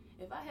 like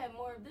if I had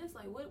more of this,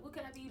 like what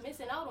could I be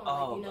missing out on?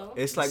 Like, you know,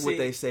 it's like what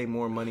they say,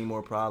 more money,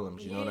 more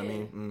problems. You know what I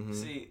mean? Mm-hmm.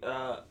 See,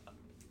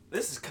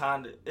 this is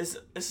kind of it's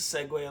a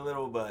segue a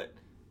little, but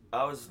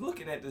I was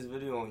looking at this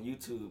video on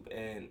YouTube,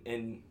 and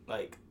in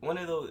like one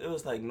of those, it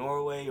was like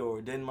Norway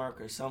or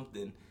Denmark or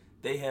something.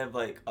 They have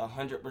like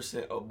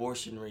 100%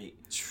 abortion rate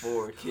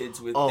for kids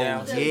with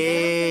Down syndrome.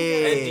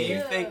 Yeah. And do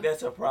you think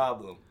that's a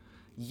problem?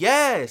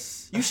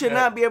 Yes. You should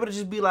not be able to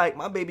just be like,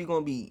 my baby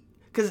gonna be.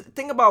 Cause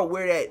think about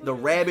where the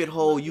rabbit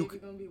hole you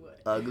could.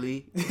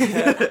 Ugly.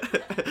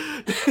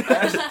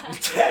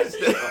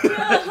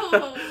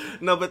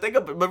 No, but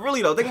but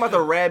really though, think about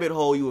the rabbit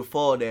hole you would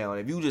fall down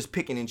if you just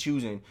picking and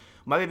choosing.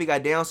 My baby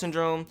got Down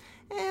syndrome.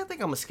 I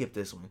think I'm gonna skip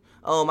this one.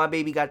 Oh, my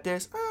baby got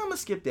this. I'm gonna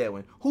skip that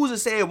one. Who's to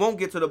say it won't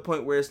get to the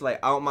point where it's like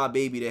I want my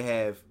baby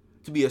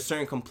to be a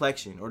certain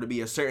complexion or to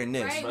be a certain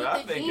this. Right, but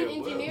I think it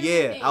will.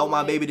 Yeah, I want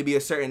my baby to be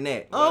a certain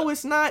that. Oh,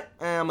 it's not.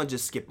 I'm gonna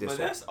just skip this but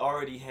one. that's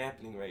already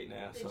happening right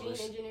now. The So gene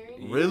it's,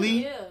 engineering?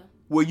 Really? Yeah.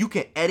 Where you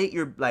can edit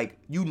your like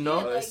Yeah, know.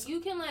 like you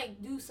can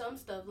like do some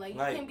stuff. Like you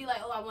can be like,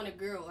 oh, I want a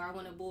girl or I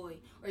want a boy,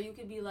 or you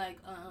could be like,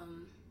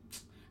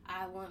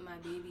 I want my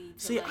baby to.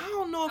 See, like, I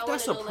don't know if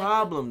that's a know,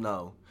 problem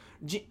though.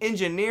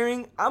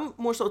 Engineering, I'm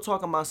more so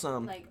talking about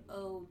some like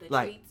the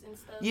like, traits and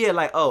stuff. yeah,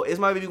 like, oh, is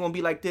my baby gonna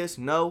be like this?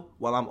 No,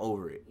 well, I'm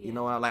over it. Yeah. You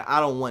know, like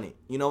I don't want it.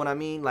 You know what I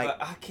mean? Like,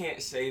 but I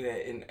can't say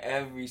that in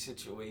every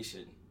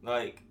situation.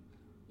 Like,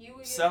 you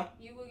would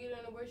get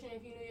an abortion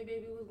if you knew your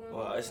baby was going.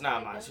 well, it's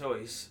not my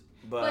choice.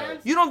 But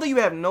But you don't think you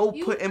have no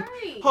You put in?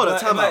 right. Hold on, But-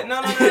 time but out.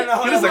 no,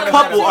 hold There's on, a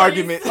couple hold on.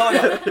 arguments. Hold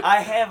on.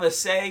 I have a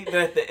say, but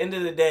at the end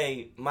of the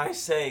day, my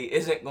say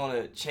isn't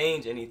gonna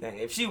change anything.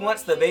 If she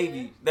wants the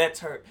baby,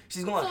 that's her.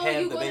 She's gonna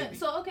have the baby.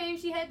 So okay,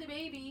 if she had the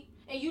baby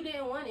and you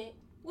didn't want it,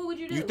 what would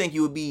you do? You think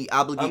you would be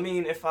obligated? I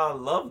mean, if I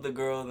love the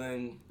girl,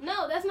 then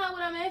No, that's not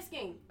what I'm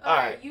asking. All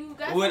right. You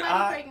got Would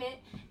somebody pregnant,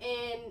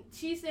 and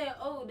she said,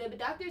 "Oh, the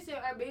doctor said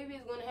our baby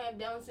is gonna have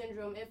Down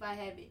syndrome if I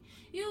have it."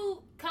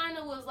 You kind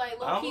of was like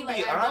low I'm key, gonna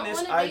be like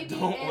honest. I I don't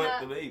don't want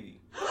want a the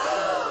baby.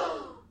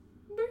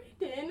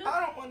 baby.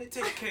 I don't want to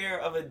take care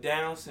of a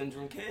Down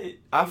syndrome kid.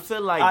 I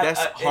feel like I- that's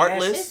and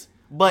heartless,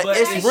 but but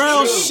it's it's real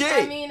true.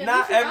 shit. I mean, if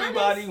Not you're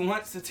everybody honest,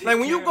 wants to take Like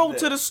when you care go of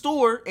to that. the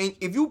store and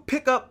if you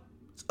pick up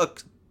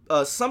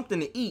something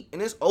to eat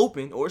and it's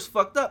open or it's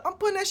fucked up, I'm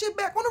putting that shit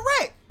back on the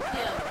rack.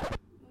 yeah.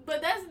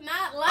 But that's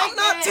not like I'm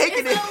not that.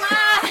 taking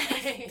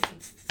It's a lie.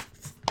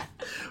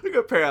 We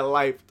compare a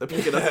life to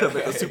pick it up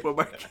at the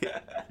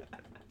supermarket.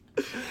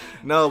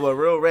 No, but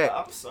real rap.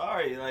 I'm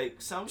sorry,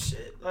 like some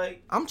shit,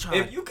 like I'm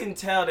trying. if you can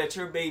tell that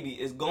your baby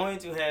is going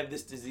to have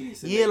this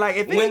disease, Yeah, like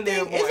if when anything,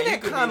 they're born, isn't you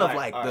that could be kind of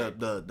like all right.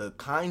 the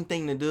kind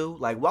thing to do?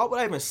 Like, why would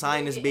I even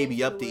sign this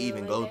baby up to Into it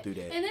even like go that. through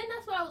that? And then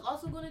that's what I was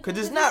also going to do. 'Cause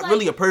it's not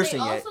really a person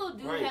they yet. They also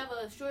do Right. have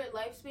a short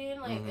lifespan,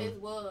 like Mhm. as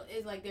well.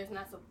 It's like they're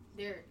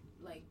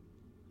like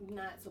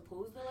not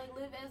supposed to like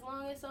live as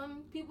long as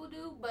some people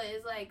do. But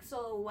it's like,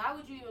 so why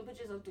would you even put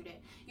yourself through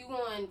that?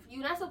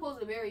 You're not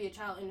supposed to bury your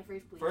child in the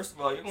first place. First of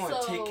all, you're going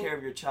to So, take care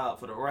of your child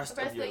for the rest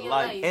the of rest your of your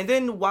life. life. And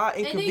then why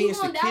and then you inconvenience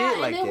the gonna kid die,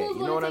 like and then that? who's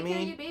You know what I gonna take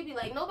care of mean? your baby?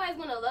 Like nobody's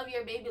gonna love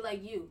your baby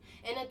like you.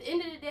 And at the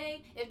end of the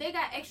day, if they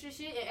got extra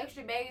shit and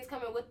extra baggage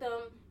coming with them,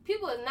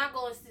 people is not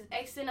going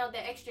to send out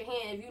that extra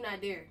hand if you're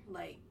not there.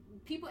 Like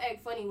people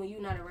act funny when you're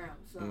not around.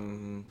 So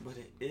But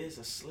it is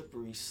a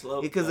slippery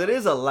slope. Because though. it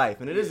is a life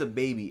and it is a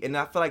baby. And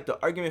I feel like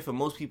the argument for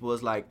most people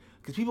is like,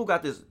 because people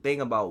got this thing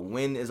about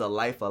when is a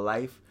life.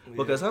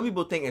 Because some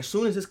people think as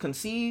soon as it's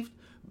conceived,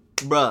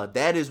 bruh,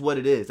 that is what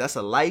it is. That's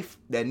a life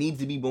that needs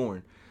to be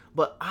born.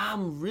 But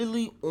I'm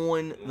really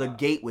on the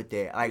gate with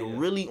that. Like,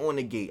 really on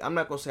the gate. I'm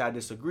not going to say I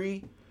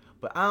disagree,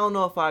 but I don't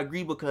know if I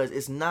agree because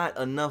it's not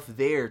enough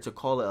there to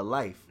call it a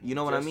life. You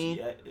know what I Just mean?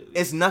 yet,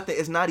 It's nothing.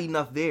 It's not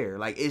enough there.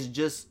 Like, it's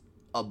just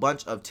a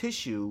bunch of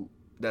tissue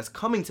that's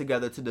coming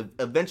together to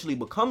eventually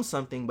become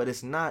something, but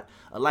it's not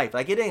a life.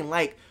 Like, it ain't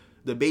like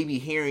the baby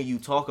hearing you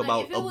talk Like,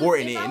 about if it was-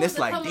 aborting if it, I and was it's to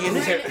like, come damn,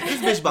 this around-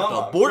 bitch about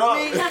to abort No,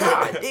 me? no.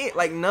 God damn.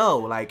 Like, no.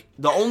 Like,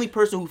 the only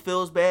person who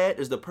feels bad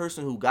is the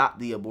person who got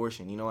the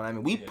abortion. You know what I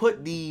mean? We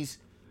put this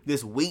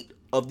weight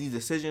of these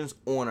decisions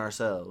on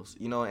ourselves,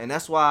 you know? And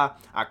that's why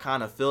I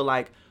kind of feel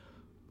like,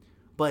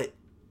 but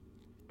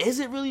is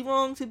it really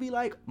wrong to be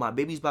like, my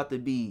baby's about to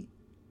be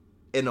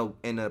in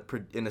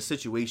a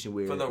situation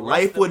where For the rest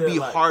life of would their be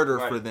life, harder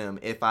right. for them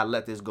if I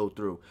let this go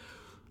through?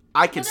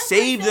 I could But that's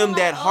save like them saying,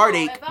 that like,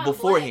 heartache if I'm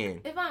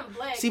beforehand. Black, if I'm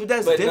black, See, but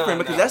that's But different no,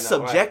 because no, that's no,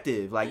 right.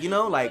 subjective. Like, you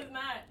know, like, it's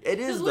not. it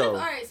is 'Cause what though.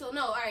 if,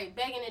 all right,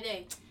 back in the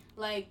day,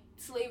 like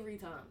slavery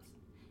times,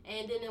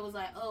 and then it was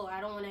like, oh, I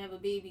don't want to have a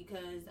baby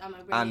because I'm a.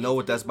 I know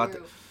what that's about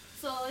to-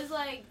 So it's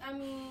like, I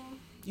mean,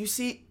 You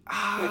see,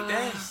 But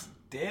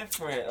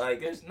different. Like,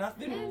 there's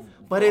nothing.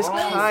 But it's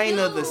wrong. kind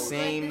of the Like,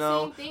 same the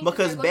though, same thing, because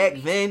because they're back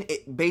gonna then,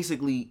 it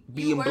basically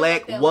being were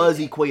black looked at was like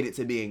that. equated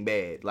to being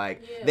bad.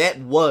 Like Yeah. that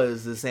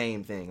was the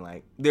same thing.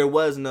 Like there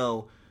was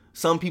no.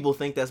 Some people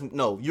think that's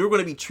no. You're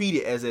gonna be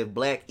treated as if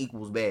black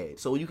equals bad.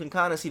 So you can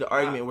kind of see the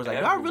argument where it's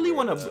like, y'all really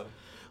want to.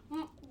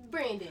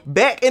 Brandon.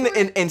 Back in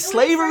When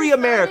slavery it first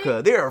America,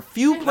 started, there are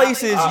few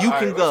places you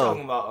can We're go.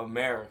 talking about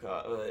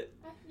America, but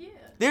Yeah.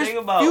 There's think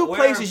about few where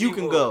places you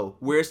can people- go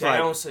where it's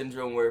Down like,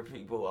 syndrome where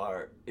people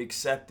are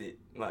accepted.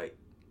 Like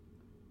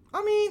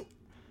I mean,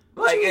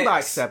 what you mean by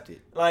it's-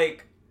 accepted?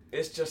 Like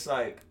it's just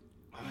like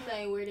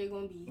Where they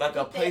gonna be?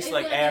 a place It's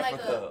like gonna be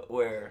Africa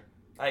where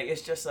like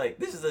it's just like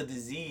this is a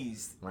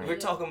disease. Right. We're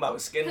talking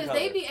about skin Because color.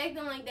 they be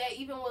acting like that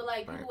even with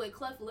like people Right. with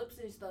cleft lips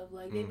and stuff.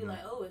 Like they be Mhm. like,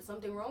 "Oh, is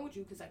something wrong with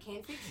you? Because I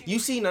can't fix you." You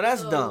see, now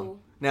that's So- dumb.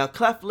 Now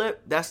cleft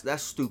lip, that's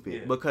stupid Yeah.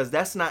 because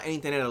that's not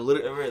anything that It that don't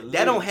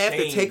literally have to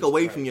take changed,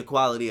 away right. from your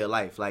quality of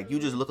life. Like you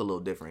just look a little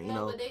different, you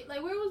No, know. but they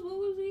like what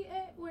was we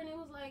at when it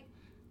was like?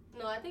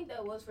 No, I think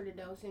that was for the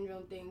Down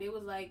syndrome thing. They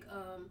was like,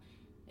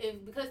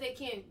 if because they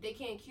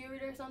can't cure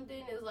it or something,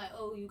 it was like,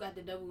 oh, you got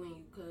the devil in you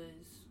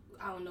because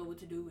I don't know what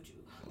to do with you.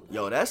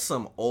 Yo, that's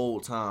some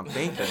old time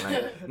thinking.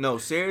 Like, no,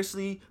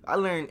 seriously, I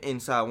learned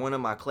inside one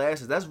of my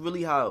classes. That's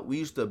really how we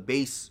used to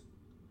base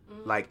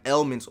like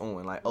ailments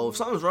on. Like, oh, if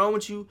something's wrong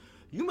with you,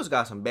 you must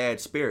got some bad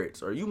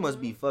spirits, or you must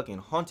be fucking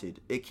haunted.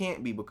 It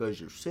can't be because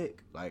you're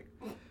sick. Like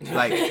no,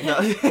 Like, no,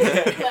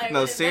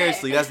 what is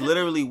seriously, that? that's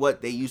literally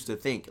what they used to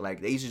think.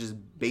 Like they used to just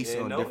base it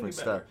Yeah, on know any different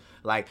better.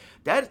 stuff. Like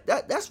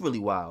that's really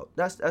wild.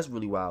 That's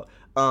really wild.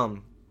 I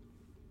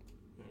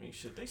mean,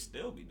 should they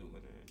still be doing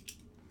that?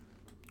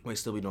 Wait,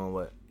 still be doing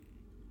what?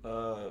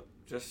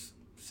 Just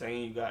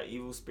saying you got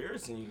evil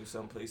spirits in you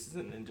some places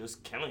and then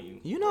just killing you.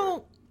 You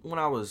know, when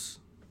I was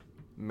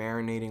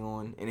marinating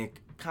on, and it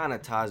kind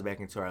of ties back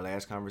into our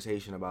last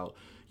conversation about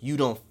you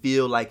don't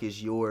feel like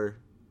it's your,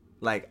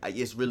 like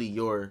it's really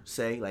your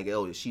say, like,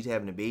 oh, she's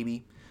having a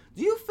baby.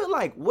 Do you feel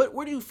like,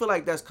 where do you feel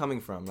like that's coming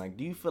from? Like,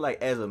 do you feel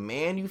like as a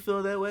man you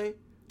feel that way?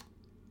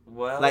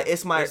 Well, Like,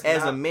 it's as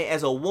a not- man,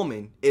 as a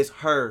woman, it's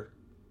her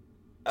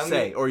I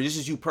say, mean, or this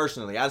is you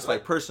personally. I just like-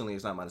 like personally,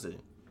 it's not my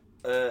decision.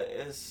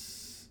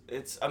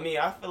 it's. I mean,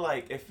 I feel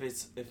like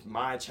if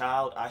my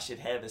child, I should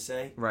have a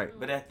say. Right.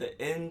 But at the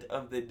end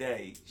of the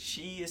day,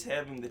 she is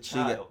having the She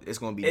child. it's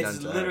gonna be It's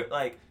done to literally her.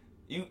 like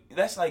you.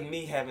 That's like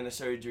me having a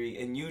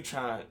surgery and you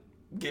trying to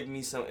give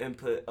me some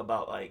input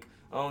about like,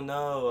 oh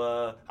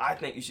no, I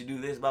think you should do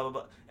this, blah blah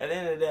blah. At the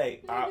end of the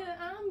day, Nigga,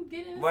 I'm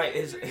getting a Right,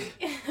 surgery.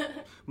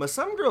 But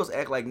some girls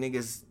act like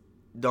niggas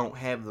don't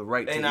have the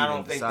right to and even I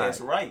don't think decide. that's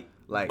right.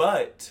 Like-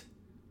 but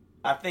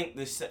I think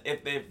this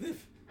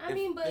if I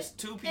mean, but there's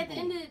two people, at the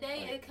end of the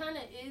day, like- it kind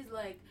of is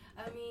like,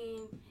 I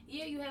mean,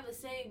 yeah, you have a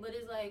say, but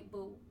it's like,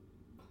 but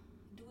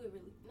do it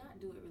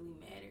really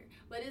matter?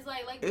 But it's like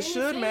It Brandon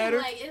should said, matter.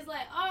 Like, it's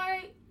like, all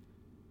right,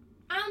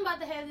 I'm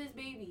about to have this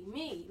baby,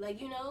 me, like,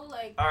 you know,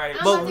 like. All right,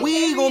 I'm But about to we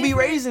carry gonna be it for-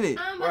 raising it.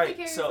 I'm about to right.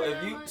 carry So it for if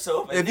 9 you months.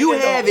 so If a you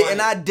nigga have don't it want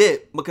and I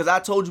dip because I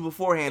told you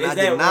beforehand Is I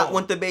that did not wrong?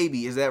 want the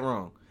baby, is that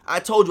wrong? I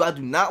told you I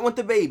do not want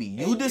the baby.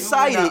 You you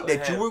decided would not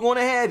that you have- were going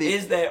to have it.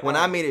 Is that when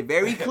wrong? I made it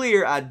very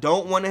clear I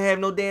don't want to have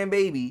no damn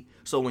baby.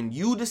 So when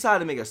you decide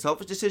to make a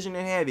selfish decision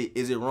and have it,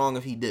 is it wrong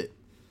if he did?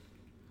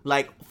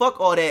 Like, fuck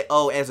all that,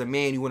 oh, as a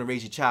man you want to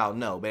raise your child.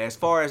 No. But as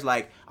far as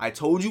like, I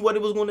told you what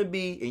it was going to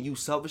be and you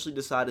selfishly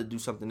decided to do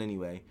something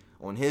anyway,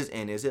 on his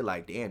end, is it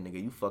like, damn,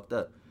 nigga, you fucked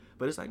up.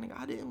 But it's like, nigga,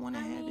 I didn't want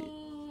to I have it.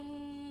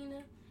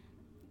 mean,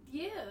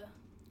 yeah,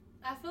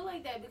 I feel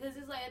like that because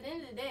it's like at the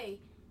end of the day,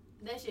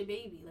 that's your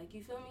baby. Like,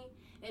 you feel me?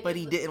 And But it's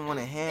he like- didn't want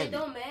to have It it.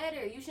 don't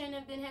matter. You shouldn't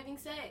have been having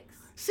sex.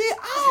 See,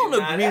 I don't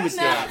Nah, agree with that's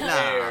that. not Nah.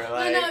 fair.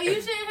 Like- No, you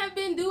shouldn't have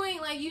been doing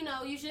like you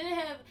shouldn't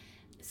have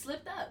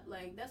slipped up.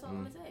 Like that's all I'm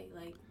gonna say.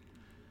 Like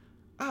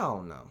I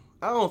don't know.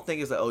 I don't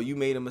think it's like, oh, you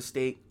made a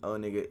mistake. Oh,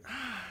 nigga.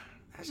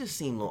 That just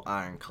seemed a little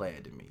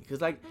ironclad to me. Because,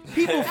 like,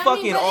 people I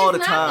fucking but all it's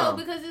the not, time.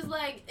 though, because it's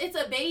like it's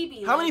a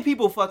baby. How like, many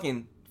people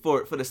fucking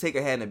for the sake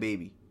of having a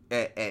baby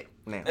at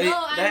now? Hey, No,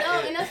 I that know,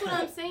 is- and that's what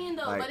I'm saying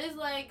though. Like- but it's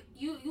like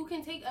you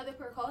can take other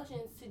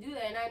precautions to do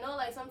that, and I know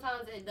like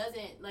sometimes it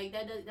doesn't like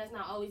that's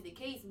not always the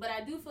case. But I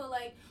do feel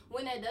like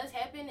when that does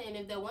happen, and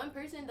if the one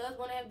person does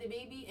want to have the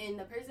baby, and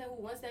the person who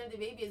wants to have the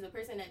baby is the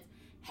person that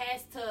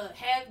has to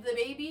have the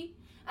baby,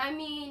 I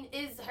mean,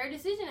 it's her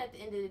decision at the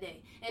end of the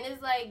day. And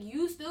it's like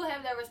you still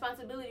have that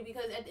responsibility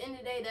because at the end of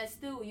the day, that's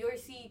still your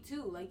seed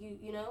too. Like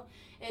you know,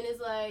 and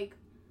it's like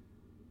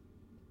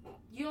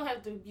you don't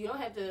have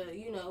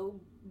to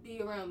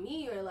be around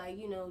me or like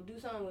do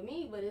something with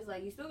me, but it's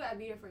like you still gotta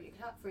be there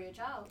for your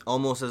child.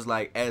 Almost as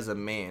like, as a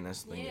man,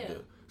 that's the thing Yeah. to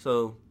do.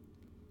 So,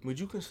 would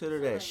you consider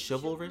So, that like,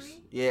 chivalrous?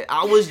 chivalry? Yeah,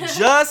 I was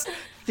just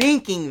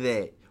thinking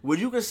that. Would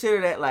you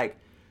consider that like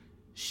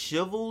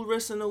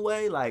chivalrous in a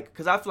way? Like,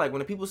 because I feel like when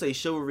the people say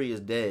chivalry is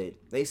dead,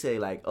 they say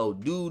like, oh,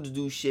 dudes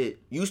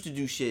used to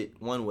do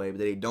shit one way, but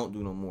they don't do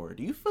no more.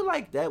 Do you feel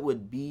like that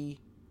would be?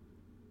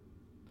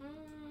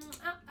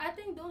 I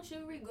think don't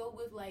chivalry go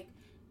with like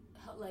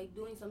like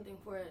doing something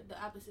for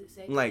the opposite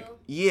sex. Like, though.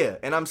 yeah,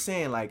 and I'm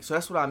saying, like, so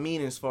that's what I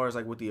mean as far as,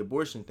 like, with the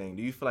abortion thing.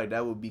 Do you feel like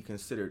that would be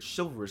considered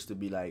chivalrous to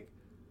be like,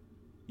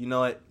 you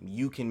know what,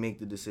 you can make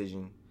the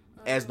decision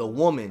as the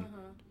woman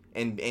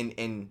and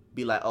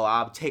be like, oh,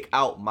 I'll take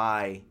out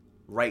my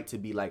right to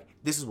be like,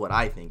 this is what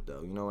I think,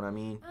 though. You know what I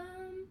mean?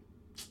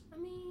 I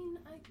mean,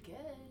 I guess,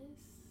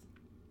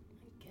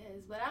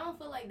 but I don't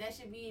feel like that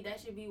should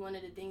be one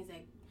of the things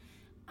that.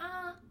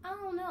 I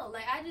don't know.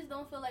 Like, I just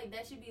don't feel like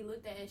that should be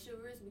looked at as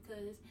chivalrous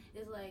because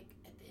it's like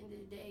at the end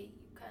of the day,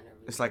 you kind of.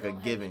 Really It's like a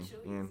don't giving. have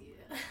Yeah.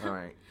 Yeah. All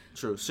right.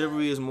 True.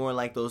 Chivalry is more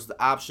like the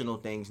optional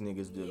things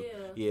niggas do.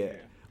 Yeah.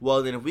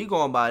 Well, then if we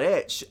going by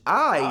that,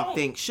 I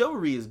think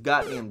chivalry is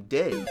goddamn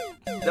dead.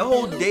 The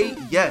whole date,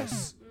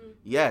 yes.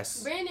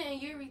 Yes. Brandon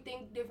and Yuri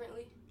think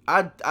differently.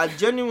 I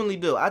genuinely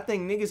do. I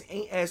think niggas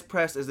ain't as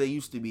pressed as they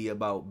used to be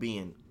about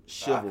being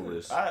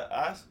chivalrous.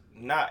 I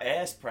not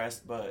as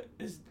pressed, but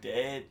it's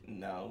dead.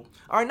 No.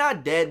 Or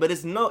not dead, but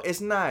it's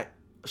not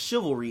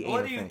chivalry.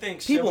 What ain't do a you thing.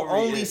 think People chivalry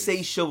only is?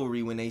 say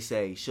chivalry when they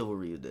say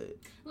chivalry is dead.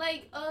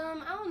 Like,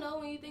 I don't know,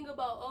 when you think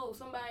about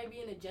somebody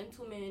being a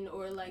gentleman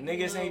or like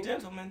Niggas ain't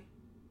gentlemen.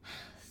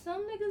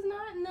 Some niggas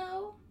not,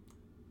 no.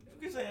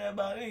 You can say that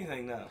about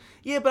anything now.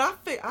 Yeah, but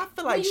I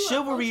feel like you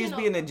chivalry is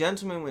approaching being a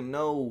gentleman with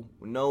no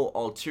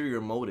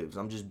ulterior motives.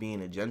 I'm just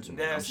being a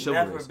gentleman. I'm There's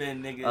chivalrous. never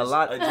been niggas A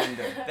lot-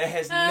 agenda. There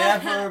has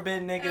never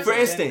been niggas For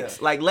agenda.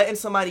 instance, like letting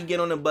somebody get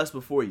on the bus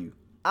before you.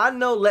 I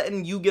know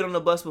letting you get on the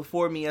bus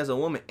before me as a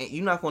woman, and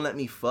you're not gonna let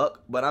me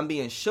fuck, but I'm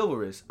being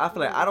chivalrous. I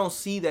feel like I don't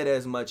see that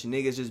as much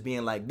niggas just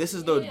being like, this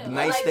is the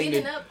nice like thing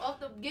getting to.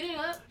 up getting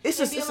up. It's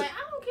and just being it's like,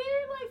 I don't care,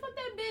 like fuck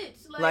that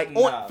bitch. Like,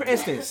 Nah, for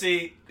instance,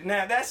 see,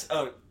 now that's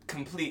a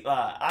complete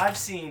lie. I've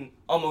seen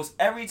almost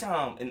every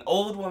time an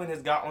old woman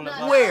has got on the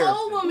bus Where? Not an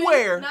old woman,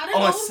 Where? Not an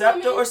on old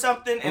SEPTA woman. or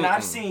something, and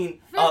I've seen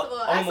First of all,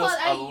 almost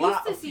I a lot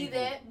used to of see people.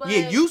 that, but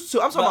yeah, used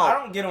to. I'm talking But I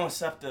about. don't get on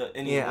SEPTA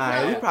anymore. Yeah,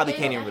 alright, we probably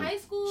can't even in really-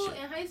 high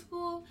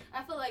school,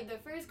 I feel like the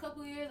first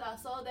couple years I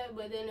saw that,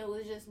 but then it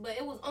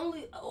was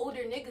only older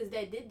niggas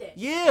that did that.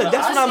 Yeah, But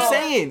that's I what I'm saw-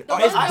 saying. the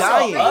It's ones that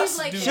dying. were raised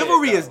like that.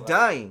 Chivalry is Like,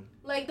 dying.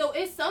 Like, though,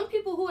 it's some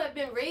people who have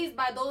been raised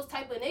by those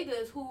type of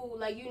niggas who,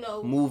 like, you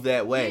know, Move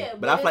that way, Yeah,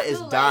 but but I feel like it's it's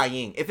still, like-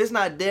 dying. If it's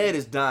not dead,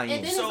 it's dying.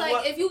 and then So it's like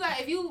what- if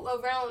you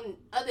around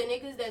other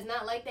niggas that's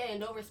not like that and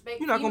don't respect,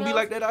 You're not gonna be females,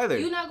 like that either.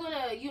 You're not gonna,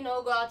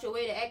 go out your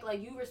way to act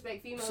like you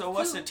respect females. So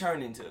what's too. it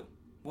turned into?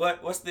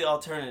 What's the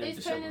alternative It's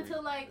to turned chivalry?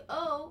 into like,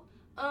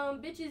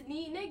 bitches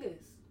need niggas.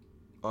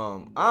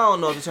 I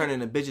don't know if it's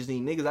turning into bitches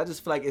need niggas. I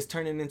just feel like it's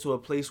turning into a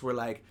place where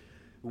like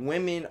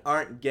women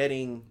aren't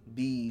getting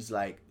these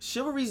like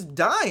chivalry's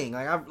dying.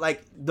 Like I'm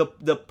like the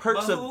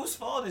perks But of. whose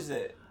fault is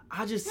that?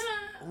 I just.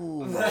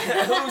 Ooh.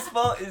 Whose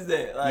fault is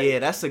that? Like, Yeah,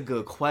 that's a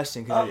good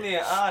question. I'm being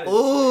honest.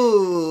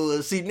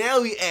 Ooh, see now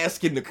we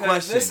asking the 'Cause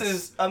questions. this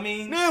is, I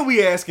mean, Now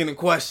we asking the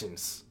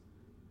questions.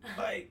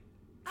 like,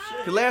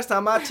 Cause shit. last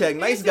time I checked,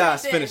 nice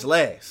guys finish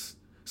last.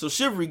 So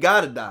chivalry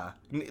gotta die.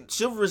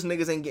 Chivalrous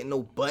niggas ain't getting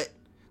no butt.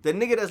 The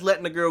nigga that's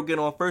letting the girl get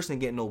on first ain't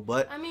getting no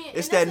butt. I mean,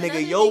 It's and that that's nigga,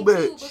 another yo, thing,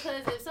 bitch. Too,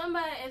 because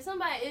if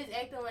somebody is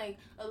acting like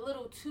a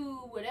little too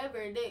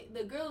whatever,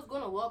 the girl's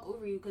gonna walk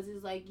over you because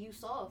it's like you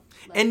soft.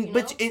 Like, And you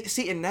but know?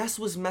 see, and that's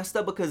what's messed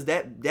up because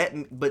but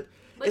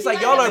it's you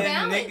like gotta y'all have are.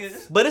 balance.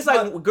 niggas. But it's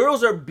like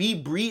girls are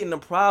breeding the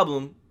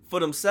problem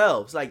for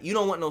themselves. Like you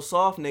don't want no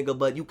soft nigga,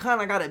 but you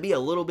kind of gotta be a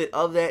little bit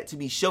of that to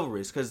be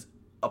chivalrous. Cause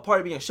a part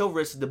of being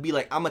chivalrous is to be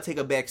like, I'm gonna take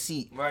a back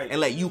seat Right.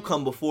 and let you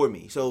come before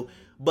me. So,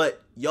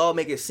 but y'all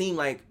make it seem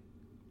like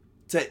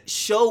to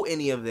show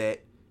any of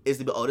that is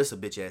to be, oh, this a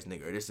bitch ass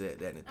nigga, or this that,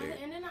 and the third.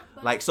 And then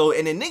Like so,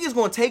 and then niggas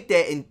gonna take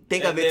that and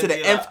think And of it to then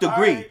the be nth like,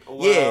 degree.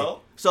 alright, Yeah.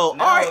 well, So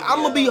now alright,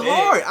 I'm gonna be you're a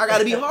hard. bitch. I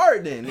gotta be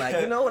hard then. Like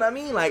you know what I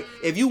mean? Like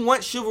if you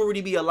want chivalry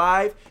to be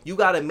alive, you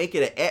gotta make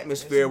it an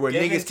atmosphere where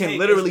Give niggas and can take.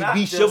 literally It's not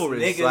be just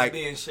chivalrous. Niggas Like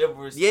being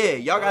chivalrous. yeah,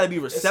 y'all gotta be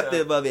It's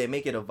receptive of it and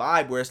make it a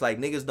vibe where it's like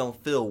niggas don't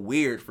feel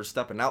weird for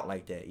stepping out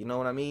like that. You know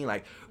what I mean?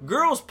 Like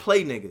girls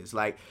play niggas.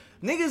 Like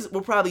niggas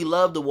would probably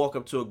love to walk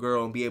up to a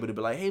girl and be able to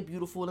be like, hey,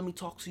 beautiful, let me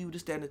talk to you,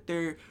 this, that, and the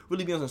third.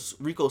 Really be on some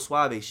Rico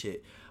Suave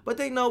shit. But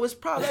they know it's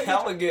probably... I'm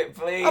gonna get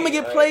played. I'm gonna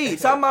get played,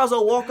 so I might as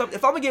well walk up.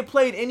 If I'm gonna get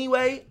played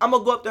anyway, I'm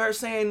gonna go up to her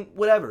saying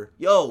whatever.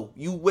 Yo,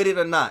 you with it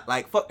or not?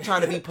 Like, fuck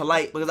trying to be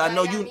polite because I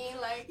know you...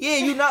 Yeah,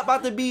 you not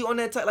about to be on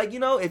that type. Like, you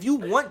know, if you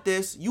want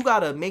this, you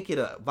gotta make it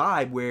a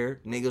vibe where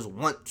niggas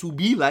want to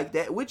be like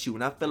that with you.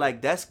 And I feel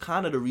like that's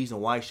kind of the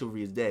reason why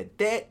chivalry is dead.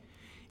 That...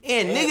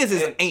 And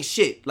niggas ain't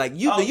shit. Like,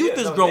 the youth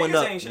is growing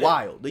up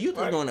wild. The youth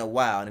is growing up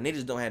wild, and they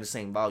just don't have the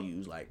same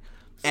values, like,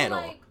 at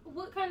all. Like,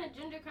 what kind of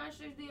gender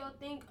constructs do y'all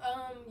think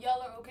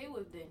y'all are okay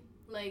with then?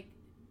 Like,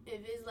 if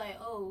it's like,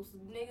 oh, so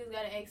niggas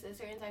gotta act a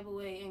certain type of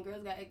way and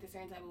girls gotta act a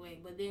certain type of way,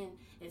 but then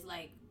it's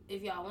like,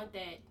 if y'all want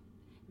that,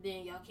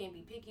 then y'all can't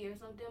be picky or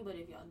something, but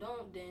if y'all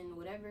don't, then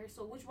whatever.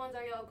 So which ones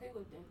are y'all okay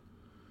with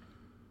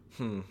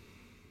then?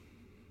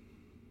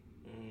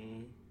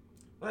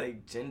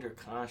 Like, gender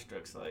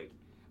constructs, like...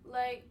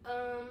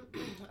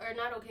 or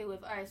not okay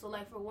with. All right, so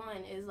like for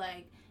one is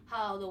like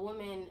how the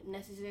woman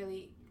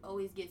necessarily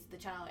always gets the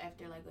child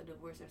after like a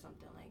divorce or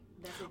something. Like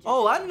that's a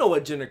Oh, I know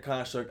a gender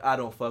construct I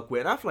don't fuck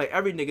with. And I feel like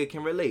every nigga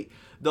can relate.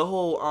 The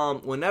whole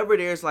whenever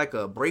there's like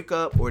a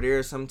breakup or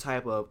there's some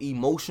type of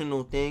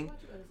emotional thing.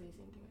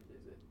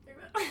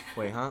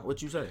 Wait, huh?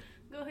 What you say?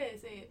 Go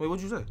ahead, say it. Wait, what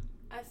you say?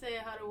 I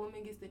said how the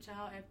woman gets the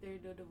child after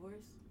the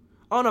divorce.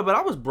 Oh no, but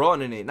I was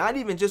broadening it. Not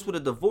even just with a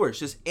divorce,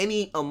 just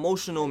any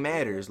emotional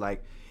matters.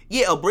 Like,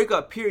 yeah, a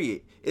breakup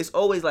period. It's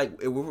always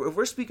like if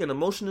we're speaking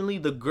emotionally,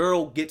 the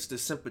girl gets the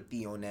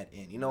sympathy on that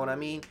end. You know what I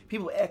mean?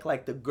 People act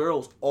like the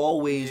girl's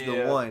always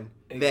the one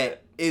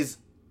that is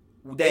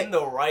in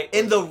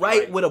the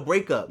right with a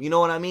breakup. You know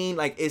what I mean?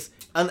 Like it's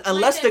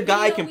unless the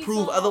guy can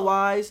prove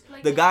otherwise,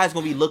 the guy's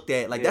gonna be looked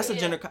at like that's a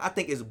gender. I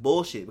think it's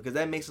bullshit because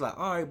that makes it like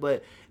all right,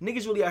 but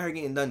niggas really out here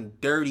getting done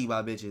dirty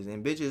by bitches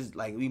and bitches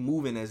like we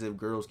moving as if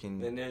girls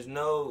can. And there's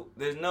no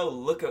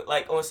look at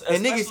like on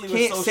and niggas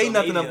can't say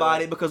nothing media,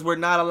 about it because we're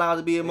not allowed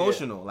to be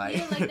emotional. Like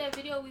like that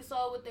video we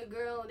saw with the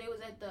girl. They was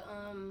at the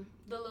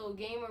little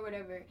game or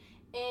whatever.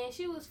 And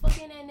she was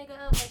fucking that nigga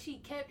up, and she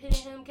kept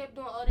hitting him, kept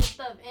doing all this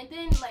stuff. And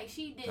then, like,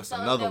 she did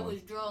something that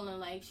was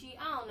drawing. Like,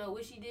 I don't know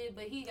what she did,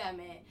 but he got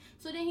mad.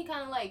 So then he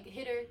kind of, like,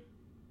 hit her.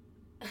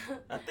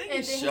 I think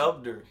he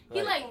shoved her.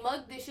 He, like,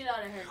 mugged the shit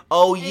out of her.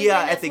 Oh,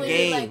 yeah, at the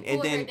game.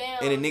 And then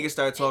the nigga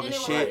started talking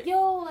shit. Like,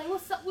 yo, like,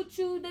 what's up with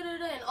you?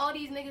 Da-da-da. And all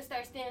these niggas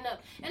start standing up.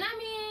 And I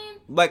mean...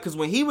 Like, because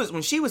when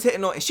she was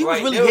hitting on... And she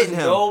was really hitting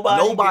him.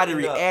 Nobody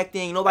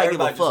reacting. Nobody give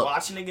a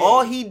fuck.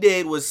 All he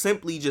did was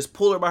simply just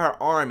pull her by her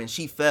arm and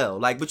she fell.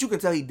 Like, but you can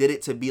tell he did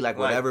it to be, like,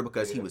 whatever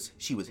because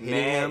she was hitting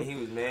him. He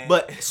was mad.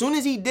 But as soon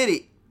as he did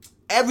it,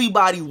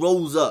 everybody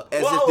rose up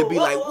as if to be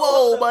like,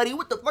 whoa, buddy,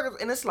 what the fuck is...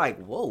 And it's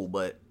like, whoa,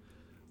 but...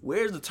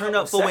 Where's the turn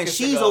up for when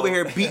she's over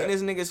here beating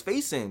this nigga's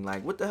face in?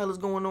 Like, what the hell is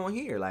going on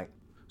here? Like,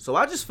 so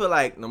I just feel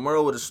like the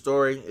moral of the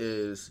story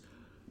is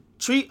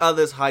treat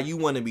others how you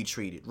want to be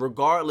treated,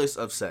 regardless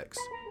of sex.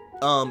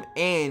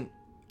 And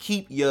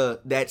keep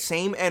that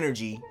same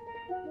energy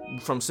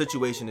from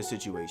situation to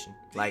situation.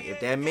 Like, if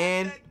that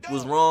man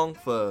was wrong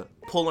for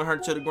pulling her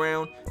to the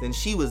ground, then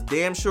she was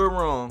damn sure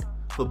wrong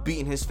for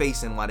beating his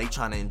face in while they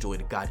trying to enjoy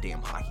the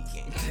goddamn hockey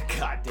game. The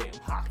goddamn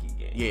hockey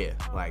game. Yeah,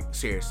 like,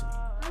 seriously.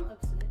 I'm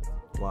upset.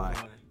 Why?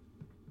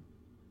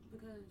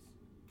 Because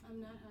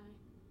I'm not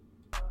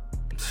high.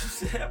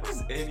 That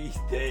was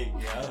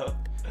anything, yo.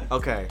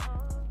 Okay,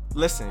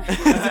 listen.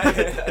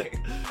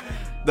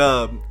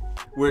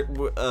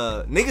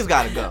 Niggas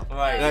gotta go.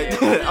 Right.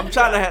 I'm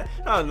trying to have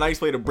a nice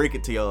way to break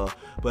it to y'all,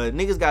 but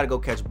niggas gotta go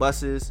catch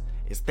buses.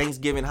 It's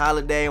Thanksgiving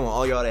holiday. I want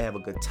all y'all to have a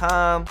good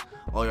time.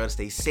 All y'all to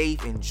stay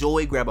safe,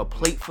 enjoy, grab a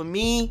plate for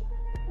me,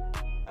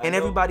 and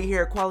everybody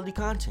here at Quality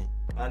Content.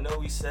 I know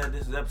we said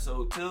this is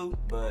episode 2,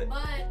 but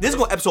this is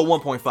going to episode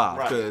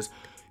 1.5 because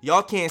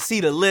y'all can't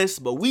see the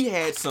list, but we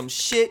had some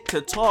shit to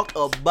talk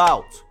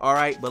about. All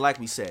right, but like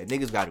we said,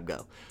 niggas got to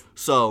go.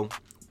 So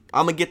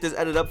I'm gonna get this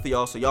edited up for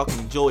y'all so y'all can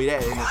enjoy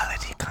that.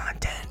 Quality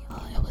content.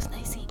 Oh, that was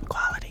nice.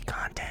 Quality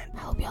content. I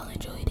hope y'all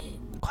enjoyed it.